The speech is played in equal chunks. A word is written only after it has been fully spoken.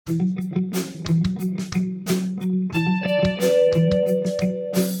Bienvenidos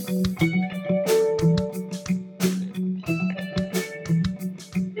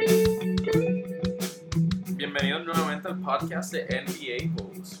nuevamente al podcast de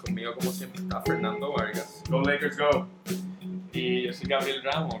NBAHoles. Conmigo, como siempre, está Fernando Vargas. Go Lakers, go. Y yo soy Gabriel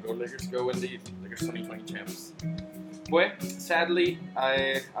Ramos. Go Lakers, go indeed. Lakers 2020 champs. Pues, sadly,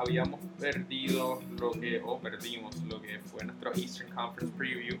 habíamos perdimos lo que fue nuestro Eastern Conference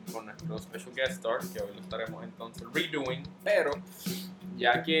Preview con nuestro Special Guest Star, que hoy lo estaremos entonces redoing. Pero,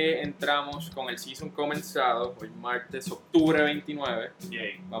 ya que entramos con el season comenzado, hoy martes, octubre 29,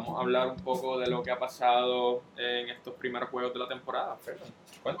 Yay. vamos a hablar un poco de lo que ha pasado en estos primeros juegos de la temporada. Fernando,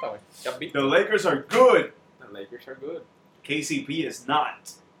 cuéntame, ¿qué has visto? The Lakers are good. The Lakers are good. KCP is not.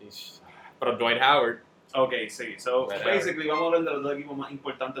 Pero Dwight Howard. Okay, sí. So, Whatever. basically, vamos a hablar de los dos equipos más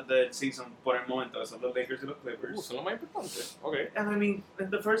importantes del season por el momento. Que son los Lakers y los Clippers. Son los más importantes. Okay. And I mean, in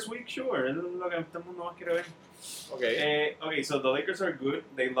the first week, sure. Es lo que todo el mundo más quiere ver. Okay. Okay, so the Lakers are good.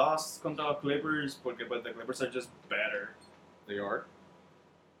 They lost contra los Clippers porque pues, the Clippers are just better. They are.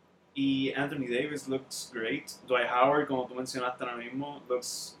 Y Anthony Davis looks great. Dwight Howard, como tú mencionaste ahora mismo,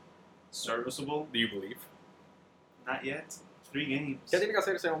 looks serviceable. Do you believe? Not yet. 3 games. ¿Qué tiene que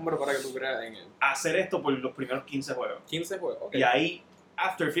hacer ese hombre para que tú creas en él? Hacer esto por los primeros 15 juegos. 15 juegos. Okay. Y ahí,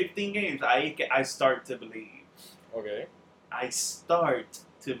 after 15 games, ahí es que I start to believe. Okay. I start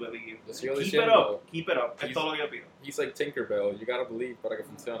to believe. Yo sigo Keep diciendo, it up. Es todo lo que yo pido. He's like Tinkerbell. You gotta believe para que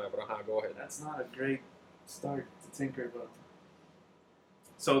funcione. Pero ajá, go ahead. That's not a great start to Tinkerbell.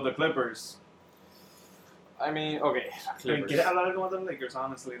 So the Clippers. I mean, okay. Clippers. ¿Quieres hablar algo más de los Lakers,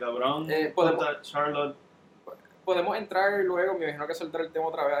 honestly? LeBron podemos- contra Charlotte. Podemos entrar luego, me imagino que soltar el tema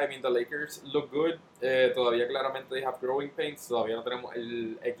otra vez. I mean, the Lakers look good. Todavía claramente they have growing pains. Todavía no tenemos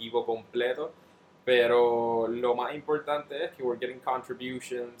el equipo completo. Pero lo más importante es que we're getting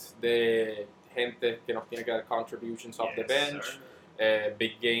contributions de gente que nos tiene que dar contributions off the bench. Sir.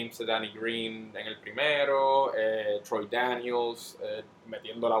 Big games de Danny Green en el primero. Troy Daniels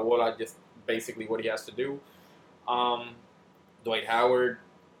metiendo la bola, just basically what he has to do. Dwight Howard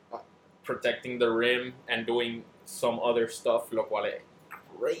protecting the rim and doing some other stuff, lo cual es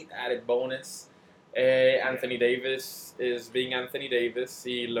great added bonus. Anthony Davis is being Anthony Davis.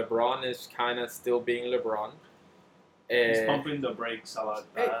 Y LeBron is kind of still being LeBron. He's pumping the brakes a lot.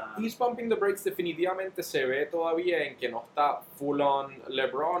 He's pumping the brakes. Definitivamente se ve todavía en que no está full on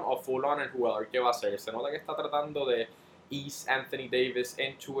LeBron o full on el jugador que va a ser. Se nota que está tratando de ease Anthony Davis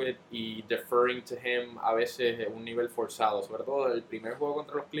into it y deferring to him a veces a un nivel forzado. Sobre todo el primer juego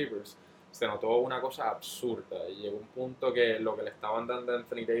contra los Clippers se notó una cosa absurda. Y llegó un punto que lo que le estaban dando a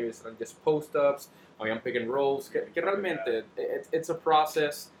Anthony Davis eran just post-ups, habían pick and rolls, que realmente it's a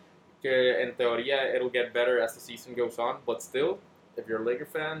process que en teoría it'll get better as the season goes on, but still, if you're a Laker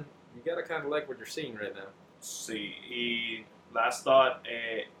fan, you gotta kind of like what you're seeing right now. Sí, y last thought,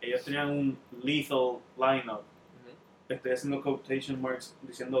 ellos tenían un lethal lineup. Estoy haciendo quotation marks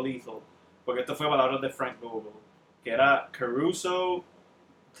diciendo lethal, porque esto fue palabras de Frank Vogel, que era Caruso,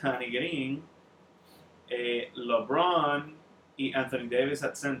 Danny Green, LeBron y Anthony Davis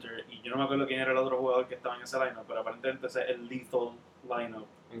at center. Y yo no me acuerdo quién era el otro jugador que estaba en ese lineup, pero aparentemente ese es el lethal lineup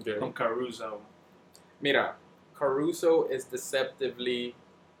Okay. con Caruso. Mira, Caruso is deceptively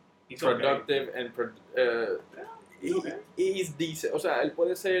He's productive and he's decent. O sea, él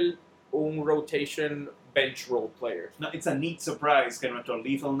puede ser un rotation bench role player. No, it's a neat surprise que nuestro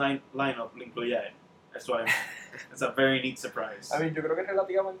lethal lineup lo incluya a él. That's what I mean. It's a very neat surprise. A mí, yo creo que es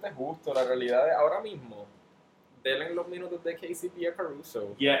relativamente justo. La realidad es ahora mismo, denle los minutos de KCP a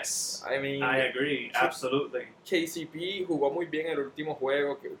Caruso. Yes, I mean, I agree, absolutely. KCP jugó muy bien el último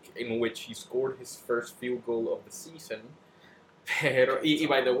juego in which he scored his first field goal of the season. Pero, y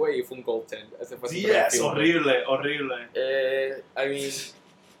by the way, fue un goaltend. Ese fue su primer Yes, field goal. horrible. I mean,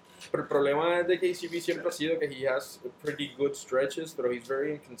 pero el problema de KCP siempre ha sido que he has pretty good stretches, pero he's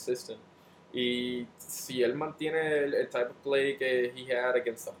very inconsistent. Y si él mantiene el type of play que he had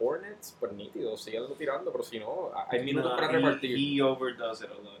against the Hornets, pues nítido, síganlo tirando, pero si no, hay minutos para repartir. He overdoes it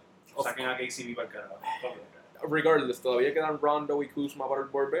a lot. Saquen a KCP para el carajo. Regardless, todavía quedan Rondo y Kuzma para el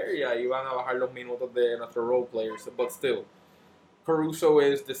volver y ahí van a bajar los minutos de nuestros role players, but still, Caruso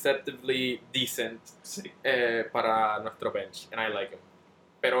is deceptively decent Sí. para nuestro bench, and I like him.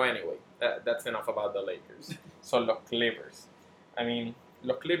 Pero anyway, that's enough about the Lakers. Son los Clippers. I mean,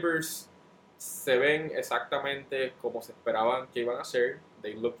 los Clippers se ven exactamente como se esperaban que iban a ser.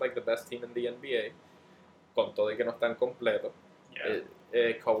 They look like the best team in the NBA, con todo y que no están completos.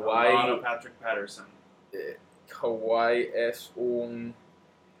 Yeah. Kawhi, A lot of Patrick Patterson. Kawhi es un...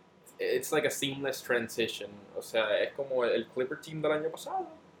 It's like a seamless transition. O sea, es como el Clipper team del año pasado,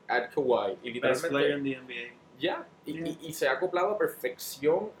 at Kawhi. Y Best player in literalmente, the NBA. ya, y se ha acoplado a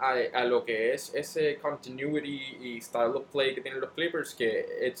perfección a lo que es ese continuity y style of play que tienen los Clippers, que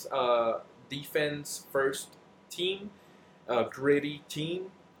it's a defense first team, a gritty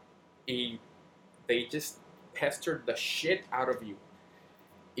team, y they just pestered the shit out of you.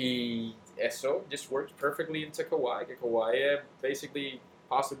 Y eso just works perfectly into Kawhi. Que Kawhi is basically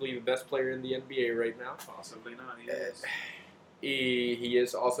possibly the best player in the NBA right now. Possibly not. He is. He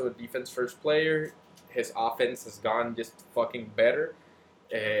is also a defense first player. His offense has gone just fucking better.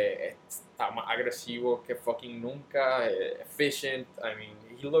 Está más agresivo que fucking nunca. Efficient. I mean,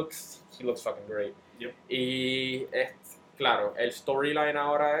 he looks fucking great. Yep. Y claro, el storyline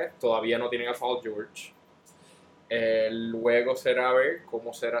ahora es todavía no tienen a Paul George. Luego será ver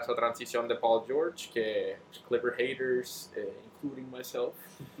cómo será esa transición de Paul George, que Clipper haters, including myself,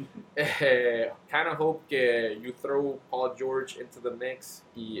 kind of hope que you throw Paul George into the mix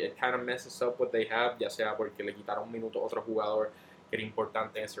y it kind of messes up what they have, ya sea porque le quitaron un minuto a otro jugador que era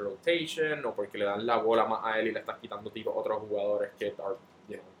importante en ese rotation, o porque le dan la bola más a él y le estás quitando tiros a otros jugadores que are,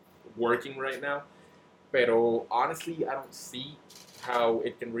 working right now. Pero honestly, I don't see how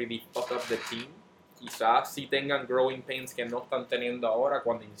it can really fuck up the team. Quizás sí tengan growing pains que no están teniendo ahora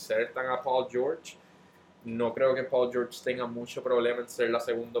cuando insertan a Paul George. No creo que Paul George tenga mucho problema en ser la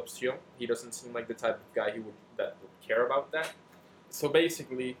segunda opción. He doesn't seem like the type of guy that would care about that. So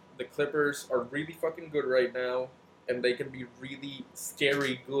basically, the Clippers are really fucking good right now, and they can be really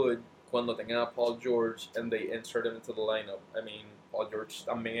scary good cuando tengan a Paul George and they insert him into the lineup. I mean, Paul George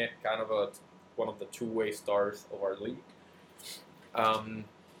también es kind of one of the two-way stars of our league.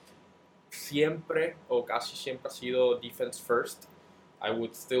 Siempre o casi siempre ha sido defense first. I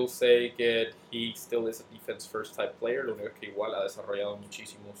would still say that he still is a defense first type player. Lo único es que igual ha desarrollado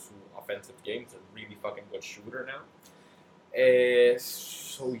muchísimo su offensive game. He's a really fucking good shooter now.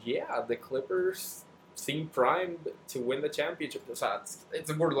 So yeah, the Clippers seem primed to win the championship. O sea,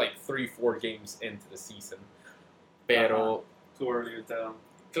 it's we're like 3-4 games into the season. Pero too early to tell.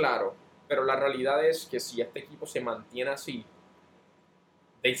 Claro, pero la realidad es que si este equipo se mantiene así,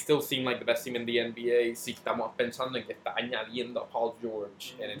 they still seem like the best team in the NBA. Si estamos pensando en que está añadiendo a Paul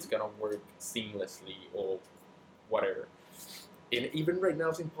George and it's gonna work seamlessly or whatever. And even right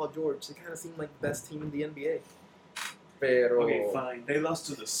now, sin Paul George, they kind of seem like the best team in the NBA. Pero Okay, fine. They lost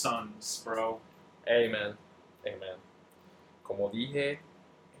to the Suns, bro. Amen. Como dije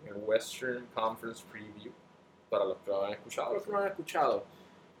en el Western Conference Preview, para los que lo han escuchado,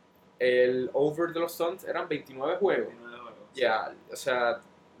 el over de los Suns eran 29 juegos. Yeah, o sea,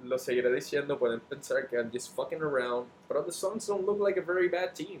 lo seguiré diciendo, pueden pensar que I'm just fucking around, but the Suns don't look like a very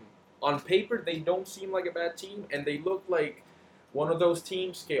bad team. On paper, they don't seem like a bad team, and they look like one of those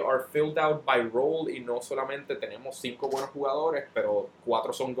teams que are filled out by role y no solamente tenemos 5 buenos jugadores, pero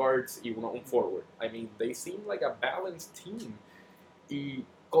 4 son guards y uno un forward. I mean, they seem like a balanced team. Y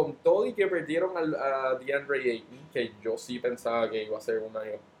con todo y que perdieron a DeAndre Ayton, que yo sí pensaba que iba a ser una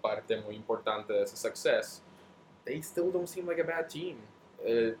parte muy importante de ese success, they still don't seem like a bad team.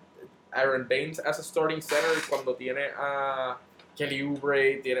 Aaron Baines as a starting center cuando tiene a Kelly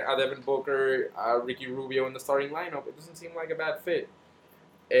Oubre, tiene a Devin Booker, a Ricky Rubio in the starting lineup, it doesn't seem like a bad fit.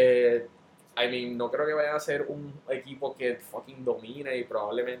 I mean, no creo que vaya a ser un equipo que fucking domine y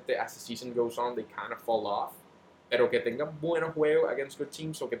probablemente as the season goes on they kind of fall off. Pero que tengan buenos juegos against good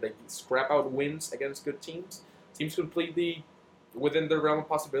teams, o que they scrap out wins against good teams, seems completely within the realm of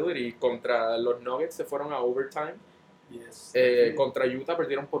possibility. Contra los Nuggets se fueron a overtime. Yes. Contra Utah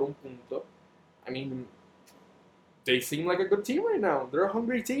perdieron por un punto. I mean, they seem like a good team right now. They're a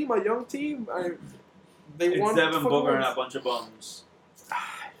hungry team, a young team. They It's won Devin Booker and wins. a bunch of bums.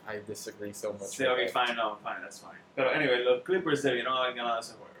 I disagree so much. Sí, okay, fine, that's fine. Pero anyway, los Clippers debieron haber ganado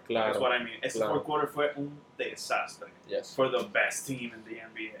ese juego. Claro. That's what I mean. Ese Claro. fourth quarter fue un desastre. Yes. For the best team in the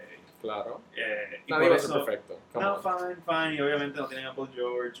NBA. Claro. Y Nadie por va a ser eso, perfecto. Come no, on. fine. Y obviamente no tienen a Paul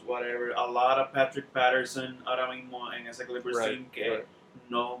George, whatever. A lot of Patrick Patterson ahora mismo en ese Clippers team que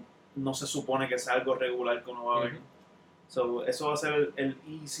no se supone que sea algo regular que uno va a ver. So, eso va a ser el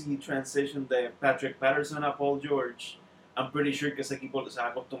easy transition de Patrick Patterson a Paul George. I'm pretty sure que ese equipo se va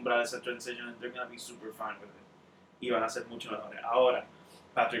a acostumbrar a esa transition and they're going to be super fine with it. Y van a ser mucho mejores. Ahora,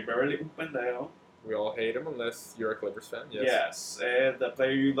 Patrick Beverly es un pendejo. We all hate him unless you're a Clippers fan. Yes. Yes, the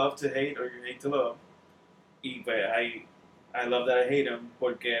player you love to hate or you hate to love. Y pues, I love that I hate him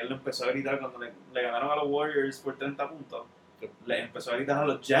porque él empezó a gritar cuando le ganaron a los Warriors por 30 puntos. Le empezó a gritar a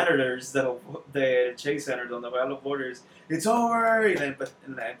los janitors de Chase Center donde juegan los Warriors, it's over, y le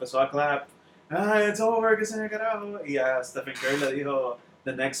empezó a clap, it's over, que se me carajo, y a Stephen Curry le dijo,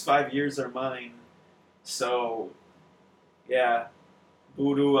 the next 5 years are mine. So, yeah,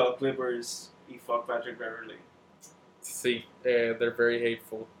 voodoo a Clippers y fuck Patrick Beverly. Sí, they're very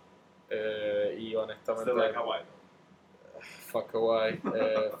hateful. Y honestamente, Still like Hawaii. fuck Kawhi,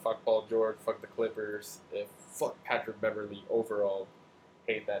 fuck Paul George, fuck the Clippers, fuck Patrick Beverly overall.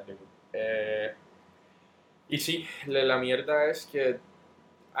 Hate that dude. Y sí, la mierda es que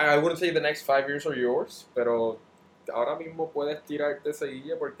I wouldn't say the next 5 years are yours, pero ahora mismo puedes tirarte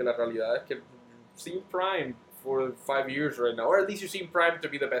seguilla porque la realidad es que you seem prime for 5 years right now, or at least you seem prime to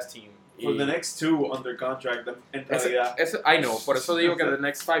be the best team. For the next 2 under contract, en realidad. I know, por eso digo que the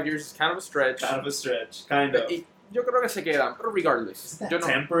next 5 years is kind of a stretch. Kind of a stretch, kind of. Y yo creo que se quedan, pero regardless. Is that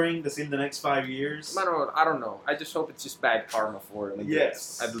tempering decir the next 5 years? Mano, I don't know. I just hope it's just bad karma for them.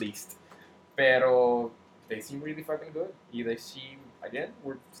 Yes. At least. Pero they seem really fucking good. Y they seem, again,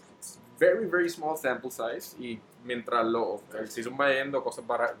 it's very, very small sample size. Y mientras el season va yendo, cosas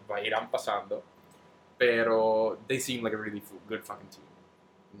irán pasando. Pero they seem like a really good fucking team.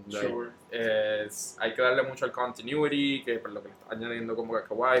 Sure. Hay que darle mucho al continuity, que por lo que le está añadiendo como que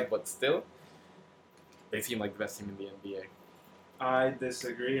Kawhi, but still, they seem like the best team in the NBA. I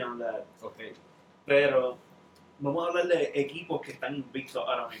disagree on that. Okay. Pero vamos a hablar de equipos que están invictos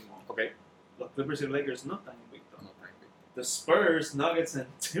ahora mismo. Okay. Los Clippers y Lakers no están invictos. No, thank you. The Spurs, Nuggets, and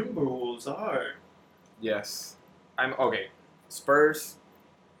Timberwolves are. Yes. Okay. Spurs,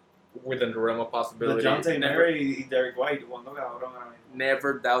 within the realm of possibility. DeJounte Murray y Derek White, jugando cabrón ahora mismo.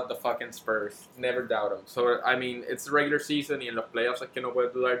 Never doubt the fucking Spurs. Never doubt them. So, I mean, it's the regular season y en los playoffs es que no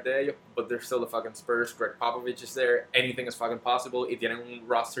puedes dudar de ellos, but they're still the fucking Spurs. Greg Popovich is there. Anything is fucking possible y tienen un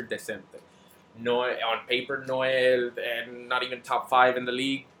roster decente. No, on paper, no es not even top 5 in the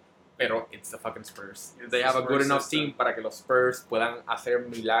league, pero it's the fucking Spurs. It's they the have a Spurs good enough system. team para que los Spurs puedan hacer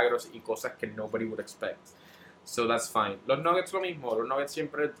milagros y cosas que nobody would expect. So that's fine. Los Nuggets lo mismo. Los Nuggets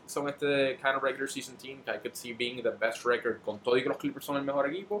siempre son este kind of regular season team que I could see being the best record. Con todo y que los Clippers son el mejor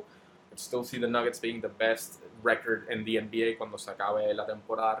equipo, I still see the Nuggets being the best record in the NBA cuando se acabe la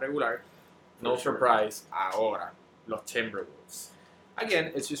temporada regular. No surprise. Ahora, los Timberwolves.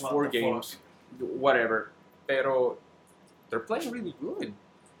 Again, it's just 4 games. Whatever. Pero they're playing really good.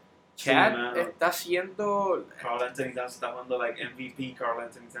 Cat está haciendo Carl Anthony Towns está jugando like MVP Carl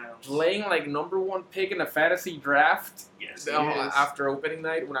Anthony Towns. playing like number 1 pick in a fantasy draft. Yes, After opening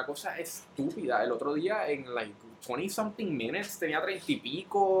night, una cosa estúpida. El otro día en like 20 something minutes tenía 30 y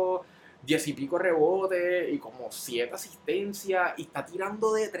pico, 10 y pico rebotes y como 7 asistencias y está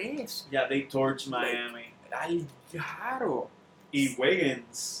tirando de 3. Yeah, they torched Miami. Al caro. Y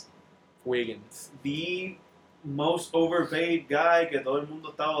Wiggins, The most overpaid guy que todo el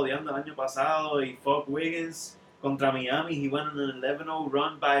mundo estaba odiando el año pasado, y fuck Wiggins contra Miami. He went on an 11-0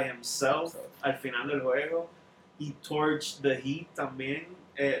 run by himself al final del juego. He torched the Heat también.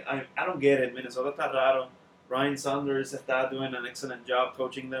 I don't get it. Minnesota está raro. Ryan Saunders está doing an excellent job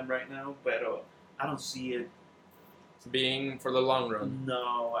coaching them right now, pero I don't see it being for the long run.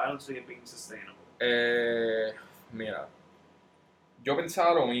 No, I don't see it being sustainable. Mira, yo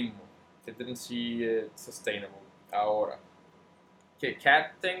pensaba lo mismo. Que didn't see it sustainable. Ahora, que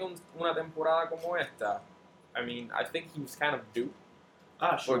Cat tenga una temporada como esta, I mean, I think he was kind of due.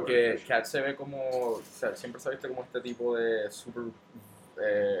 Sure. Porque Cat se ve como, o sea, siempre se ha visto como este tipo de super,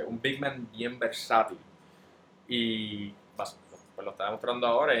 un big man bien versátil. Y pues lo está demostrando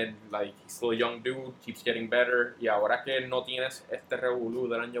ahora en, like, he's still a young dude, keeps getting better. Y ahora que no tienes este revolú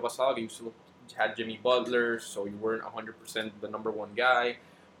del año pasado, que you still had Jimmy Butler, so you weren't 100% the number 1 guy.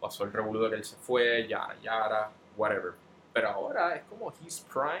 Pasó el revolú de que él se fue, yara, whatever. Pero ahora es como he's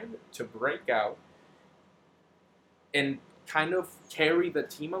primed to break out and kind of carry the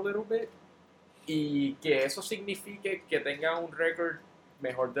team a little bit. Y que eso signifique que tenga un récord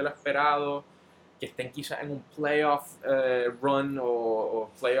mejor de lo esperado, que estén quizás en un playoff run o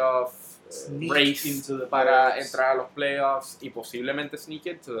playoff race para entrar a los playoffs y posiblemente sneak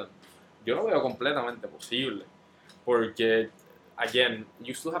into them. Yo lo veo completamente posible. Porque again,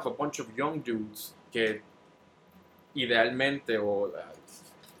 you still have a bunch of young dudes que idealmente o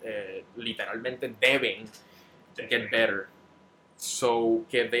literalmente deben get better. So,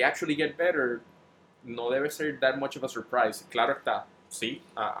 que they actually get better no debe ser that much of a surprise. Claro está, sí,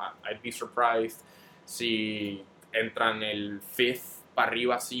 I'd be surprised si entran el 5th para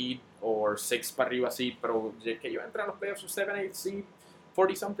arriba seed o 6th para arriba seed, pero que ellos entran a los playoffs 7, 8 seed,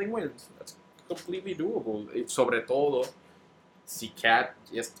 40 something wins. That's completely doable. Sobre todo si Cat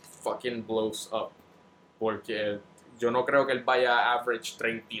just fucking blows up. Porque yo no creo que él vaya a average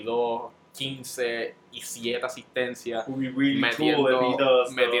 32, 15 y 7 asistencias really metiendo, cool if he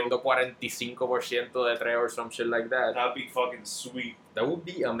does, metiendo 45% de 3 or some shit like that. That'd be fucking sweet. That would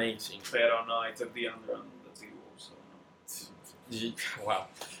be amazing. Pero no, I took the under on the T-Wolves. So no. Wow.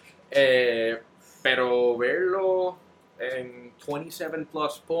 Pero verlo en 27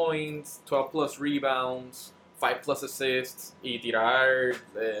 plus points, 12 plus rebounds, 5 plus assists y tirar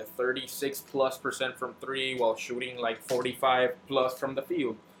 36 plus % from 3 while shooting like 45 plus from the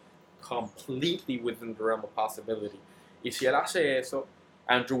field, completely within the realm of possibility. Y si él hace eso,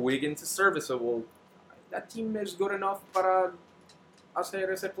 Andrew Wiggins is serviceable. That team is good enough para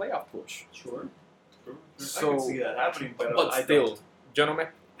hacer ese playoff push. Sure. So, I can see that happening, but still, yo no me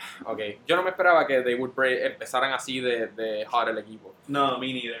esperaba que they would empezaran así de hot el equipo. No,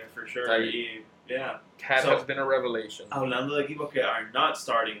 me neither, for sure. Yeah. Cat has been a revelation. Hablando de equipos que are not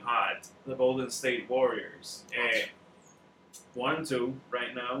starting hot, the Golden State Warriors. 1-2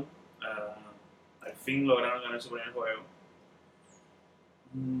 right now. Al fin lograron ganar su primer juego.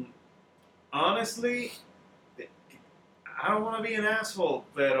 Honestly, I don't want to be an asshole,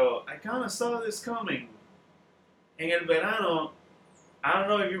 pero I kind of saw this coming. En el verano, I don't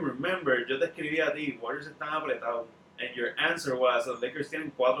know if you remember, yo te escribí a ti, Warriors están apretados. And your answer was, the Lakers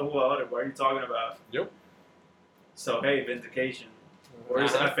tienen 4 jugadores, what are you talking about? Yep. So, hey, vindication.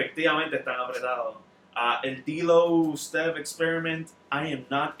 Warriors efectivamente están apretados. El D'Lo Steph experiment, I am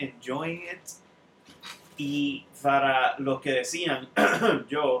not enjoying it. Y para los que decían,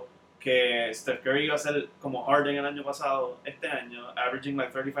 yo, que Steph Curry iba a ser como Harden el año pasado, este año, averaging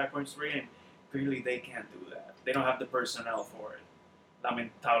like 35 points per game, clearly they can't do that. They don't have the personnel for it.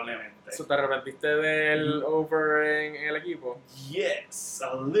 Lamentablemente. ¿So te arrepentiste del over en el equipo? Yes,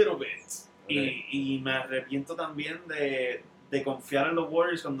 a little bit. Okay. Y me arrepiento también de confiar en los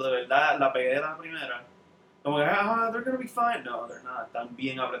Warriors cuando de verdad la pegué de la primera. Como que, they're gonna be fine. No, they're not. Están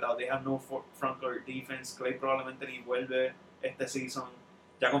bien apretados. They have no front court defense. Clay probablemente ni vuelve este season.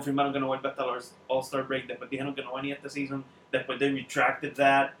 Ya confirmaron que no vuelve hasta los All-Star break. Después dijeron que no venía este season. Después they retracted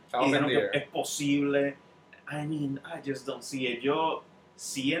that. Y dijeron que es posible. I mean, I just don't see it. Yo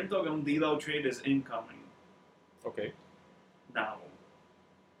siento que un D'Lo trade is incoming. Okay. Now,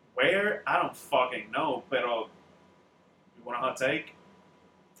 where? I don't fucking know. Pero, you want a hot take?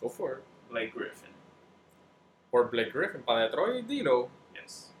 Go for it. Blake Griffin. Por Blake Griffin, para Detroit, D'Lo.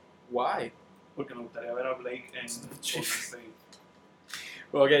 Yes. Why? Porque me gustaría ver a Blake en Golden State.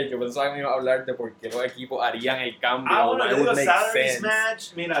 Ok, yo pensaba que me iba a hablar de por qué los equipos harían el cambio. Ah, bueno, Why yo would digo make salary sense.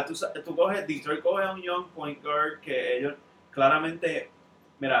 match. Mira, tú coges, Detroit coge a un young point guard que ellos claramente,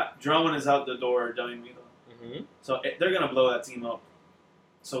 mira, Drummond is out the door, ya mismo. So they're gonna blow that team up.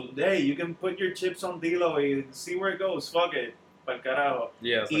 So, hey, you can put your chips on D'Lo y see where it goes. Fuck it. Pa'l carajo.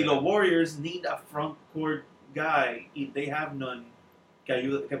 Yes, Y los Warriors need a front court guy. Y they have none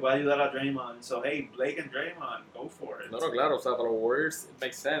que pueda ayudar a Draymond. So, hey, Blake and Draymond, go for it. No, claro, o sea, para los Warriors it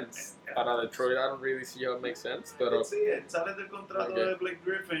makes sense. Yeah. Para Detroit I don't really see how it makes sense, pero... Sí, sale del contrato de Blake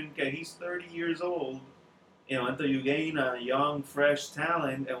Griffin, que he's 30 years old. You know, until you gain a young, fresh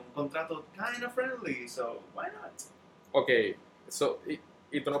talent, and un contrato kind of friendly, so why not? Ok, so,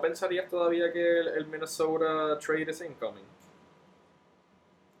 ¿y tú no pensarías todavía que el Minnesota trade is incoming?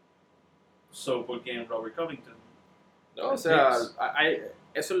 So, ¿por qué en Robert Covington? No, o sea,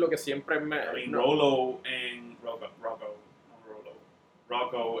 eso es lo que siempre me... I mean, Rocco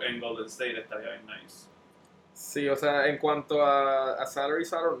en Golden State estaría bien nice. Sí, o sea, en cuanto a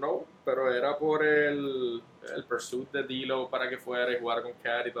salaries, I don't know, pero era por el pursuit de D'Lo para que fuera y jugara con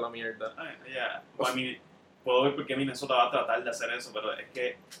Cat y toda la mierda. Yeah, well, I mean, puedo ver por qué Minnesota va a tratar de hacer eso, pero es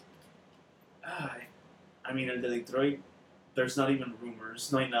que... I mean, el de Detroit, there's not even rumors,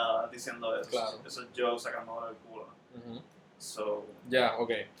 no hay nada diciendo eso. Claro. Eso es Joe sacando del culo. So... Yeah,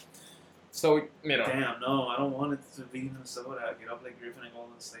 okay. So, mira... Damn, no, I don't want it to be Minnesota. Get up like Griffin and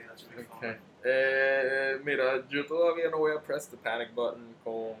Golden State, that should be fun. Mira, yo todavía no voy a press the panic button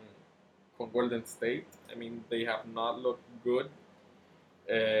con Golden State. I mean, they have not looked good.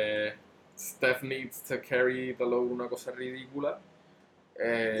 Steph needs to carry the load, una cosa ridícula.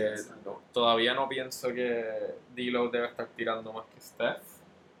 No, todavía no pienso que D'Lo debe estar tirando más que Steph.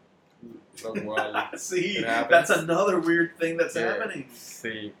 Lo cual, See, that's another weird thing that's happening.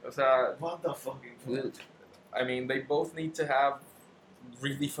 Sí, o sea, What the fucking fuck? I mean, they both need to have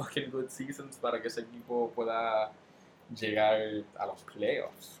really fucking good seasons para que ese equipo pueda llegar a los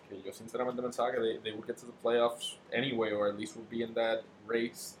playoffs. Que yo sinceramente pensaba que they would get to the playoffs anyway, or at least would be in that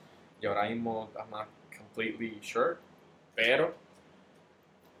race. Y ahora mismo, I'm not completely sure. Pero,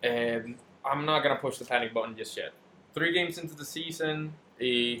 I'm not gonna push the panic button just yet. 3 games into the season,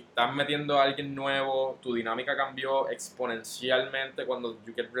 y estás metiendo a alguien nuevo, tu dinámica cambió exponencialmente cuando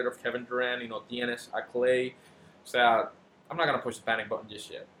you get rid of Kevin Durant y no tienes a Clay. O sea, I'm not gonna push the panic button just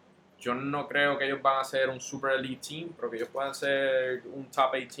yet. Yo no creo que ellos van a ser un super elite team, pero que ellos puedan ser un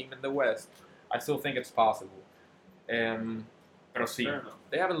top 8 team in the West. I still think it's possible. Pero sí, Fair enough.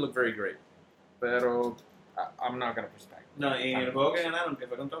 they haven't looked very great. Pero I'm not gonna push back. No, y el juego que ganaron, que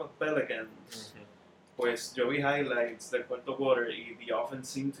fue contra los Pelicans, pues yo vi highlights del cuarto quarter y the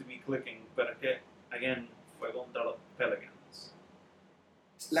offense seemed to be clicking, pero es que, again, fue contra los Pelicans.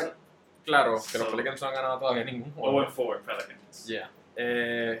 Claro, que los So, Pelicans no han ganado todavía ningún juego. 0-4 Pelicans. Yeah.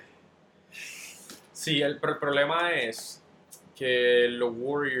 Sí, pero el problema es que los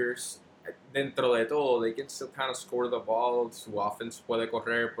Warriors, dentro de todo, they can still kind of score the ball. Su offense puede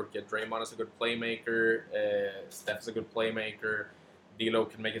correr porque Draymond is a good playmaker, Steph is a good playmaker, D'Lo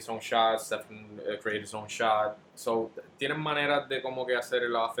can make his own shot, Steph can create his own shot. So, tienen maneras de como que hacer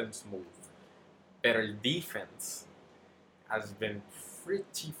el offense move. Pero el defense has been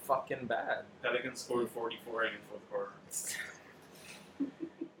pretty fucking bad. Pelicans scored 44 in the fourth quarter.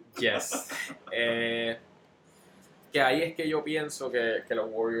 Yes. Que ahí es que yo pienso que los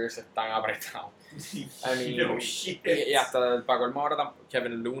Warriors están apretados. I mean, No shit. y hasta para colmo ahora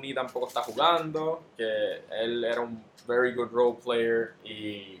Kevin Looney tampoco está jugando, que él era un very good role player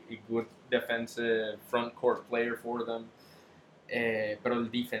y good defensive front court player for them. Pero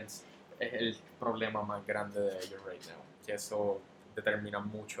el defense es el problema más grande de ellos right now, que eso determina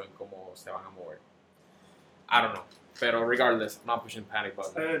mucho en cómo se van a mover. I don't know. Pero regardless, I'm not pushing panic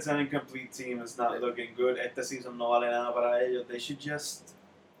button. It's an incomplete team. It's not looking good. Este season no vale nada para ellos. They should just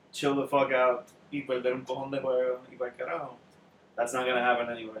chill the fuck out y perder un cojón de juego y para el carajo. That's not gonna happen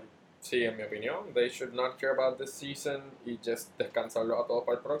anyway. Sí, en mi opinión, they should not care about this season y just descansarlo a todos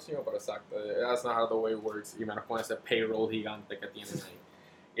para el próximo, pero exacto, that's not how the way works, y menos con ese payroll gigante que tienen ahí.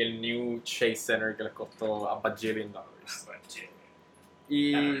 El new Chase Center que les costó a bajillion dollars.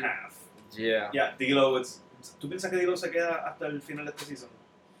 Y... And a half. Yeah. Yeah, D'Lo is... ¿Tú piensas que D'Lo se queda hasta el final de este season?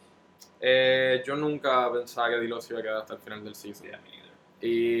 Yo nunca pensaba que D'Lo se iba a quedar hasta el final del season. Yeah, me neither.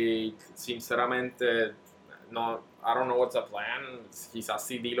 Y sinceramente, no, I don't know what's the plan. Quizás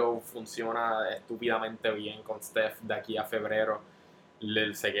si D'Lo funciona estúpidamente bien con Steph de aquí a febrero,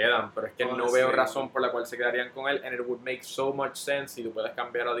 se quedan. Pero es que no veo razón por la cual se quedarían con él. And it would make so much sense si tú puedes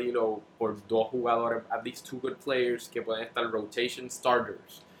cambiar a D'Lo por dos jugadores, at least two good players, que pueden estar rotation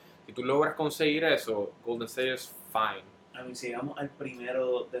starters. Si tú logras conseguir eso, Golden State es fine. A mí, si llegamos al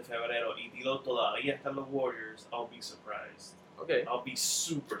 1 de febrero y D'Lo todavía está en los Warriors, I'll be surprised. Okay. I'll be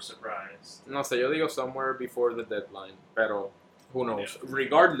super surprised. No sé, yo digo somewhere before the deadline, pero who knows. Yeah.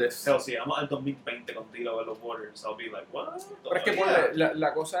 Regardless. Hell, si llegamos al 2020 con D'Lo en los Warriors, I'll be like, what? Pero es que Todavía. ponle,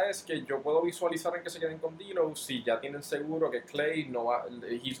 la cosa es que yo puedo visualizar en que se queden con D'Lo si ya tienen seguro que Clay no va,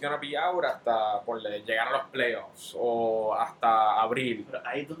 he's gonna be out hasta ponle, llegar a los playoffs o hasta abril. Pero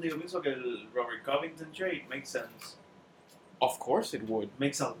ahí es donde yo pienso que el Robert Covington trade makes sense. Of course it would.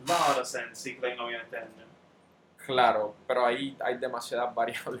 Makes a lot of sense si Clay no viene este año. Claro, pero ahí hay demasiadas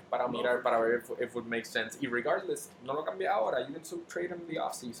variables para No. mirar para ver if it would make sense. Y regardless, no lo cambia ahora, you can still trade him in the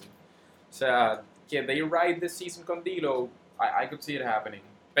offseason. O sea, que they ride this season con D'Lo, I could see it happening.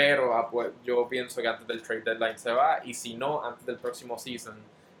 Pero pues, yo pienso que antes del trade deadline se va, y si no, antes del próximo season,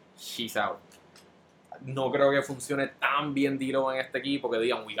 he's out. No creo que funcione tan bien D'Lo en este equipo que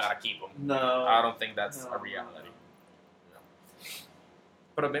digan, we gotta keep him. No. I don't think that's a reality.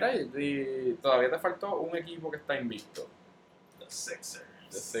 Pero mira, todavía te faltó un equipo que está invicto. The Sixers.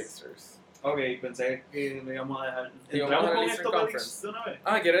 The Sixers. Ok, pensé que lo íbamos a dejar. Digo, ¿Entramos vamos a con la esto Eastern Felix, de una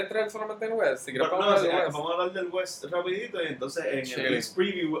vez? ¿Quieres entrar solamente en West? Si quieres Bueno, vamos a no, hablar de West. vamos a hablar del West rapidito y entonces en Chilling. el East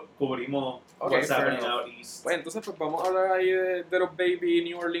Preview cubrimos Ok, what's fair happening enough. out East. Pues entonces pues vamos a hablar ahí de los baby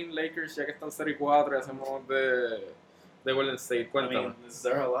New Orleans Lakers, ya que están 0-4 y hacemos de Golden State. I Cuéntame. mean, is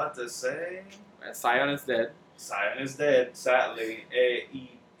there a lot to say? Zion is dead. Zion is dead, sadly.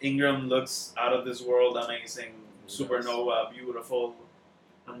 Y Ingram looks out of this world, amazing, supernova, beautiful.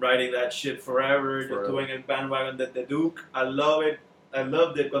 I'm riding that shit forever. Yo estuve en el bandwagon de Duke. I love it. I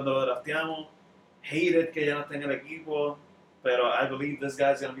loved it cuando lo drafteamos. Hated que ya no esté en el equipo. Pero I believe this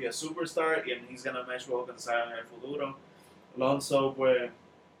guy's going to be a superstar and he's going to mesh well con Zion en el futuro. Alonso, pues,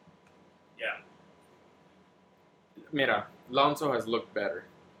 yeah. Mira, Lonzo has looked better.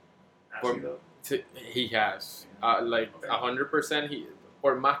 Ha sido. He has. Like, 100%.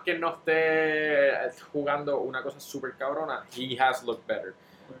 Por más que no esté jugando una cosa super cabrona, he has looked better.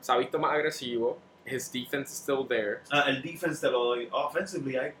 Se ha visto más agresivo. His defense is still there. El defense te lo doy.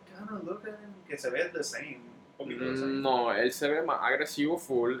 Offensively, I kind of look at him que se ve the same. Un poquito the same. No, él se ve más agresivo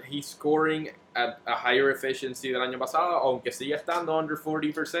full. He's scoring at a higher efficiency del año pasado, aunque sigue estando under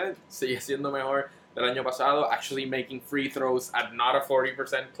 40%, sigue siendo mejor del año pasado, actually making free throws at not a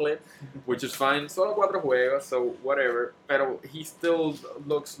 40% clip, which is fine. Solo 4 juegos, so whatever. Pero he still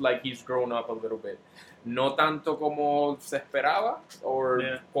looks like he's grown up a little bit. No tanto como se esperaba o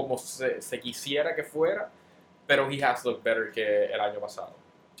como se quisiera que fuera, pero he has looked better que el año pasado.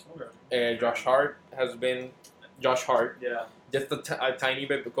 Okay. Josh Hart has been Josh Hart. Yeah. Just a tiny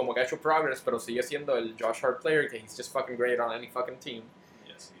bit, como que ha hecho progress, pero sigue siendo el Josh Hart player que he's just fucking great on any fucking team.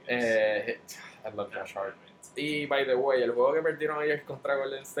 Yes, he is. I love Josh Hart. Y, by the way, el juego que perdieron ayer contra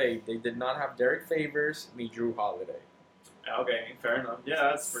Golden State, they did not have Derek Favors ni Drew Holiday. Okay, fair enough.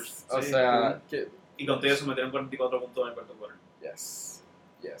 Yeah, that's for O sea, que, y contigo se metieron 44 puntos en el cuarto quarter. yes.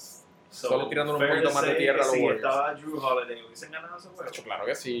 So, Solo tirando un fair poquito to más de say tierra a que los si Warriors. estaba Drew Holiday, hubiesen ganado ese juego. Claro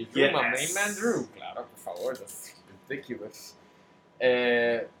que sí. Drew, Yes. my main man Drew. Claro, por favor, that's ridiculous.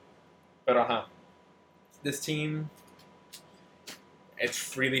 Pero ajá. This team,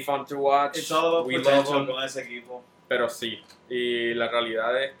 it's really fun to watch. It's all about We love potential them, con ese equipo. pero sí. Y la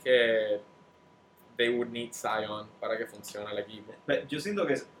realidad es que they would need Zion para que funcione el equipo. Pero yo siento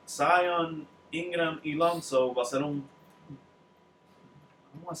que Zion, Ingram y Lonzo va a ser un,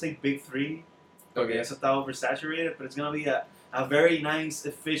 I don't want to say big three, porque eso está oversaturated, but it's going to be a very nice,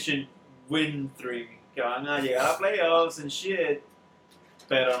 efficient win three, que van a llegar a playoffs and shit,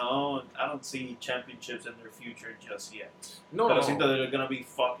 pero no, I don't see championships in their future just yet. No, Pero no. siento que they're going to be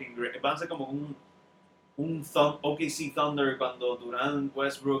fucking great. Van a ser como un OKC Thunder cuando Durant,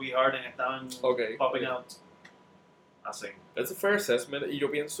 Westbrook y Harden estaban popping out. Así. That's a fair assessment. Y yo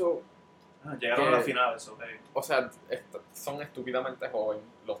pienso, Llegaron a las finales, ok. o sea, son estúpidamente jóvenes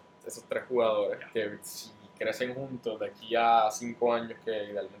esos tres jugadores que si crecen juntos de aquí a 5 años que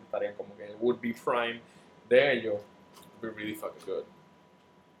idealmente estarían como que would be prime de ellos, would be really fucking good.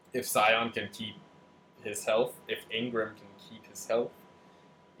 If Zion can keep his health, if Ingram can keep his health,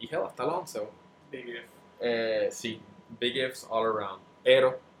 y hell, hasta Alonso. Big if. Sí, big ifs all around.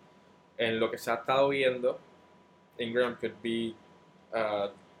 Pero en lo que se ha estado viendo, Ingram could be,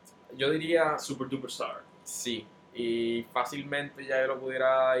 yo diría, Super duper star. sí, y fácilmente ya yo lo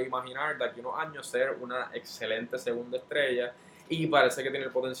pudiera imaginar de aquí a unos años ser una excelente segunda estrella y parece que tiene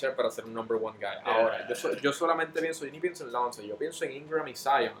el potencial para ser un number one guy. Ahora, yo solamente pienso, yo ni pienso en Lonzo, yo pienso en Ingram y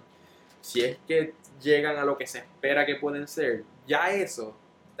Zion. Si es que llegan a lo que se espera que pueden ser, ya eso,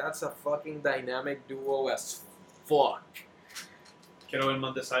 that's a fucking dynamic duo as fuck. Quiero ver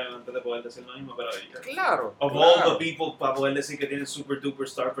más de Zion antes de poder decir lo mismo, pero Claro. of all the people para poder decir que tiene super duper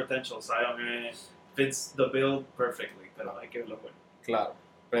star potential, Zion fits the bill perfectly, pero hay que verlo bueno. Claro.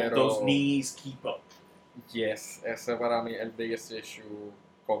 Pero, Those knees keep up. yes, ese para mí es el biggest issue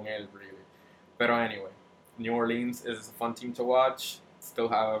con él, really. Pero anyway, New Orleans is a fun team to watch. Still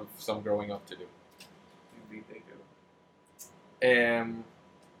have some growing up to do.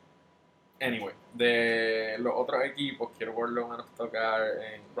 Anyway, de los otros equipos, quiero por lo menos tocar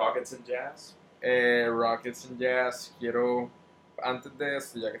en Rockets and Jazz. Rockets and Jazz. Quiero, antes de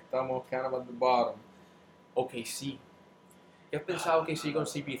eso, ya que estamos kind of at the bottom, OKC. ¿Qué has pensado OKC con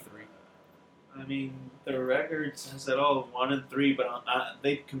CP3? I mean, the records said all 1-3, but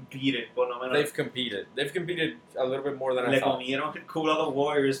they've competed, por lo menos. They've competed a little bit more than I Le thought. comieron el culo a los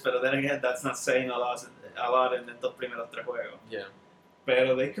Warriors, pero then again, that's not saying a lot en estos primeros 3 juegos. Yeah.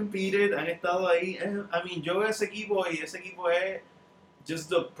 Pero they competed, han estado ahí. I mean, yo veo ese equipo y ese equipo es just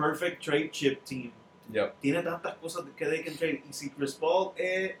the perfect trade chip team. Yep. Tiene tantas cosas que they can trade. Y si Chris Paul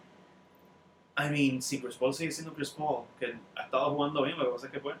si Chris Paul sigue siendo Chris Paul, que ha estado jugando bien, lo que pasa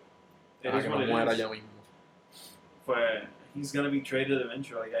es que pues, Que no muera ya mismo. pues, he's gonna be traded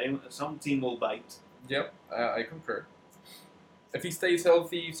eventually. Some team will bite. Yep, I concur. If he stays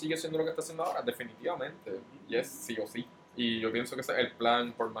healthy, sigue haciendo lo que está haciendo ahora, definitivamente. Yes, sí o sí. Y yo pienso que ese es el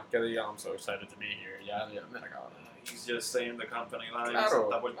plan, por más que diga, I'm so excited to be here. Ya me la acabo. He's just saying the company line, Claro, se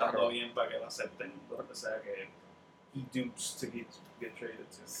está portando claro. bien para que lo acepten, donde sea que he dupes to get traded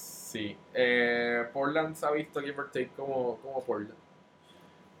to. Sí. Portland se ha visto give or take como Portland.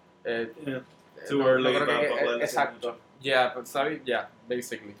 Too No, early no creo para que- poder decir exacto. mucho. Yeah, but sabe, yeah,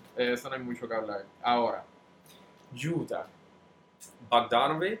 basically. Eso no hay mucho que hablar. Ahora, Utah.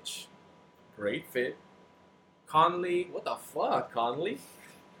 Bogdanovich, great fit. Conley, what the fuck, Conley?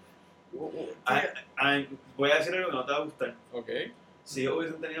 Voy a decir algo que no te va a gustar. Okay. Si ellos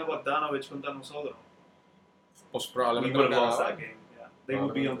hubiesen tenido a Bogdanovich contra nosotros, Pues we probablemente would lo have lost ganaban. that game. Yeah. They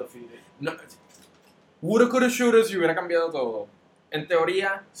would be undefeated. No, woulda, coulda, shoulda, si hubiera cambiado todo. En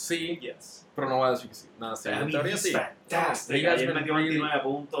teoría, sí, Yes. pero no voy a decir que sí. Nada, sí. I En mean, teoría, he's sí. fantastic. He has Ayer been metió really- 29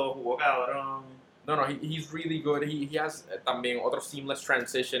 puntos, jugó cabrón. No, he's really good. He has también otro seamless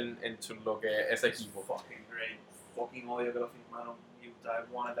transition into lo que es equipo. Fucking great. Fucking odio que lo firmaron. Utah. I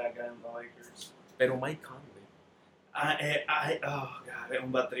wanted that guy in the Lakers. Pero Mike Conley. Oh god, es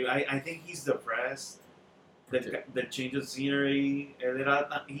un bad trip. I think he's depressed. Okay. The change of scenery.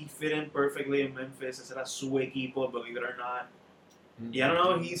 He fit in perfectly in Memphis. Ese era su equipo, believe it or not. Y I don't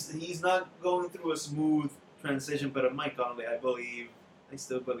know, he's not going through a smooth transition, pero Mike Conley, I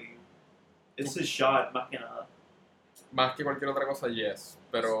still believe. It's his shot, más que nada. Más que cualquier otra cosa, yes.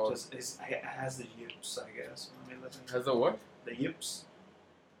 Pero... It has the yips, I guess. I mean, has the what? The yips.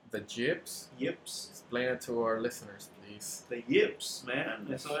 The yips? Yips. Explain it to our listeners, please. The yips, man.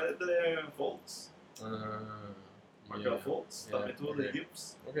 Eso es de Fultz. Markel Fultz. Yeah, Dame tú the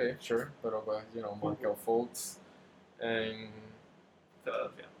yips. Okay, sure. Pero pues, you know, Markel Fultz and...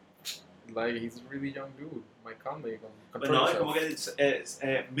 Philadelphia. Like, he's a really young dude. Mike Conley. Pero no, es como que it's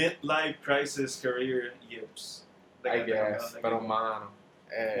midlife crisis career yips. I guess, pero mano,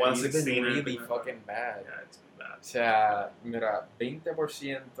 he's been really fucking bad. Yeah, it's been bad. O sea, mira,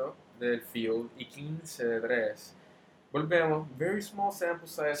 20% del field y 15 de 3. Volvemos, very small sample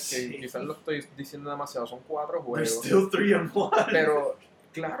size, que quizás lo estoy diciendo demasiado, son 4 juegos. They're still 3-1. Pero,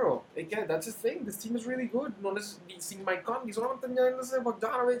 claro, again, that's the thing, this team is really good. No sin Mike Conley, solamente añadiéndose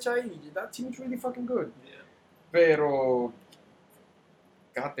Bogdanovich ahí, that team is really fucking good. Yeah. Pero,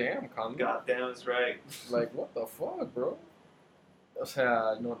 goddamn, Conley. Goddamn, is right. Like, what the fuck, bro? O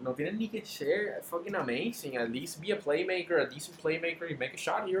sea, no tienen ni que share fucking amazing. At least be a playmaker, a decent playmaker. You make a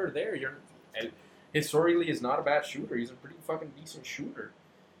shot here or there. Historically, he's not a bad shooter. He's a pretty fucking decent shooter.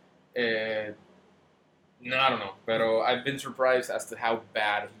 No, I don't know. Pero I've been surprised as to how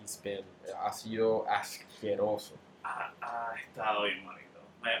bad he's been. Ha sido asqueroso. Ha estado bien malito.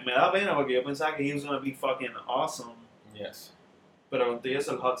 Me da pena porque yo pensaba que he was going to be fucking awesome. Yes. Pero cuando es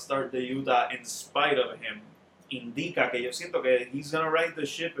el hot start de Utah, in spite of him, indica que yo siento que he's gonna right the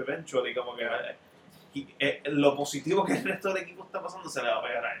ship eventually, como que lo positivo que el resto del equipo está pasando se le va a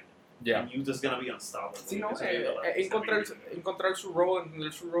pegar a él. Yeah. And Utah's gonna be unstoppable. Sí, no, encontrar su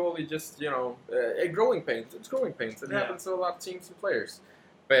role y just, you know, growing pains. It's growing pains. It happens to a lot of teams and players.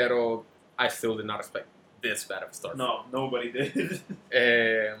 Pero I still did not expect this bad of a start. No, nobody did.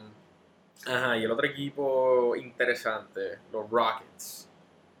 Ajá, y el otro equipo interesante, los Rockets.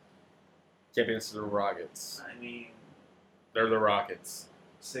 ¿Qué piensas de los Rockets? I mean, they're the Rockets.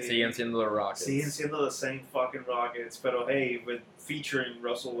 Sí, siguen siendo los Rockets. Siguen siendo the same fucking Rockets, pero hey, with featuring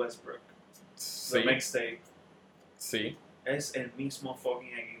Russell Westbrook. Sí. The mixtape. Sí. Es el mismo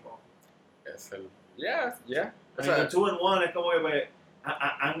fucking equipo. Es el... Yeah. I mean, the 2-1 es como que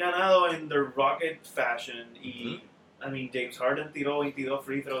han ganado en the Rocket fashion y I mean, James Harden tiró 22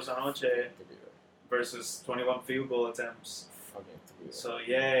 free throws anoche versus 21 field goal attempts. So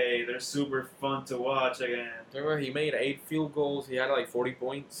yay, they're super fun to watch again. Remember, he made 8 field goals. He had like 40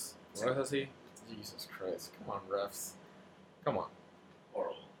 points. What is he? Jesus Christ! Come on, refs. Come on.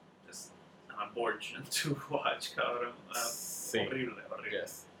 Horrible. Just an abortion to watch, cabrón. Sí. Horrible.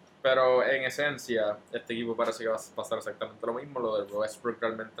 Yes. Pero en esencia, este equipo parece que va a pasar exactamente lo mismo. Lo de Westbrook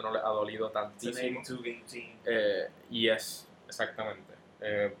realmente no le ha dolido tantísimo. It's an 82-game team. Yes, exactamente.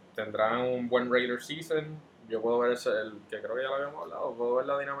 Tendrán un buen regular season. Yo puedo ver el que creo que ya lo habíamos hablado. Puedo ver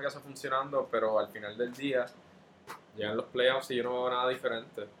la dinámica está funcionando, pero al final del día llegan los playoffs y yo no veo nada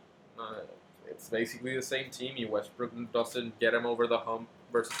diferente. It's basically the same team y Westbrook doesn't get him over the hump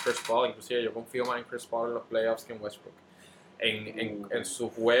versus Chris Paul. Inclusive yo confío más en Chris Paul en los playoffs que en Westbrook. En su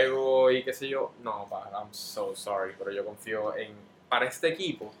juego y qué sé yo, no, I'm so sorry, pero yo confío para este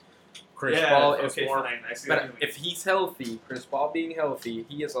equipo, Chris Paul is more, but if he's healthy, Chris Paul being healthy,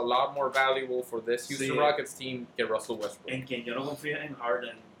 he is a lot more valuable for this Houston Rockets team que Russell Westbrook. En quien yo no confío en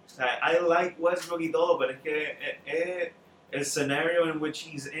Harden. O sea, I like Westbrook y todo, pero es que el scenario in which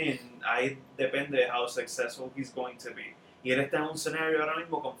he's in, ahí depende de how successful he's going to be. Y él está en un scenario ahora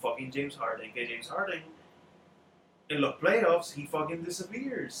mismo con fucking James Harden, que James Harden in los playoffs, he fucking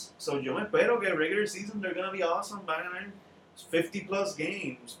disappears. So yo me espero que regular season they're gonna be awesome, van a ganar 50 plus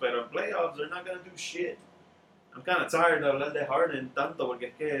games, pero en playoffs they're not gonna do shit. I'm kind of tired de hablar de Harden tanto porque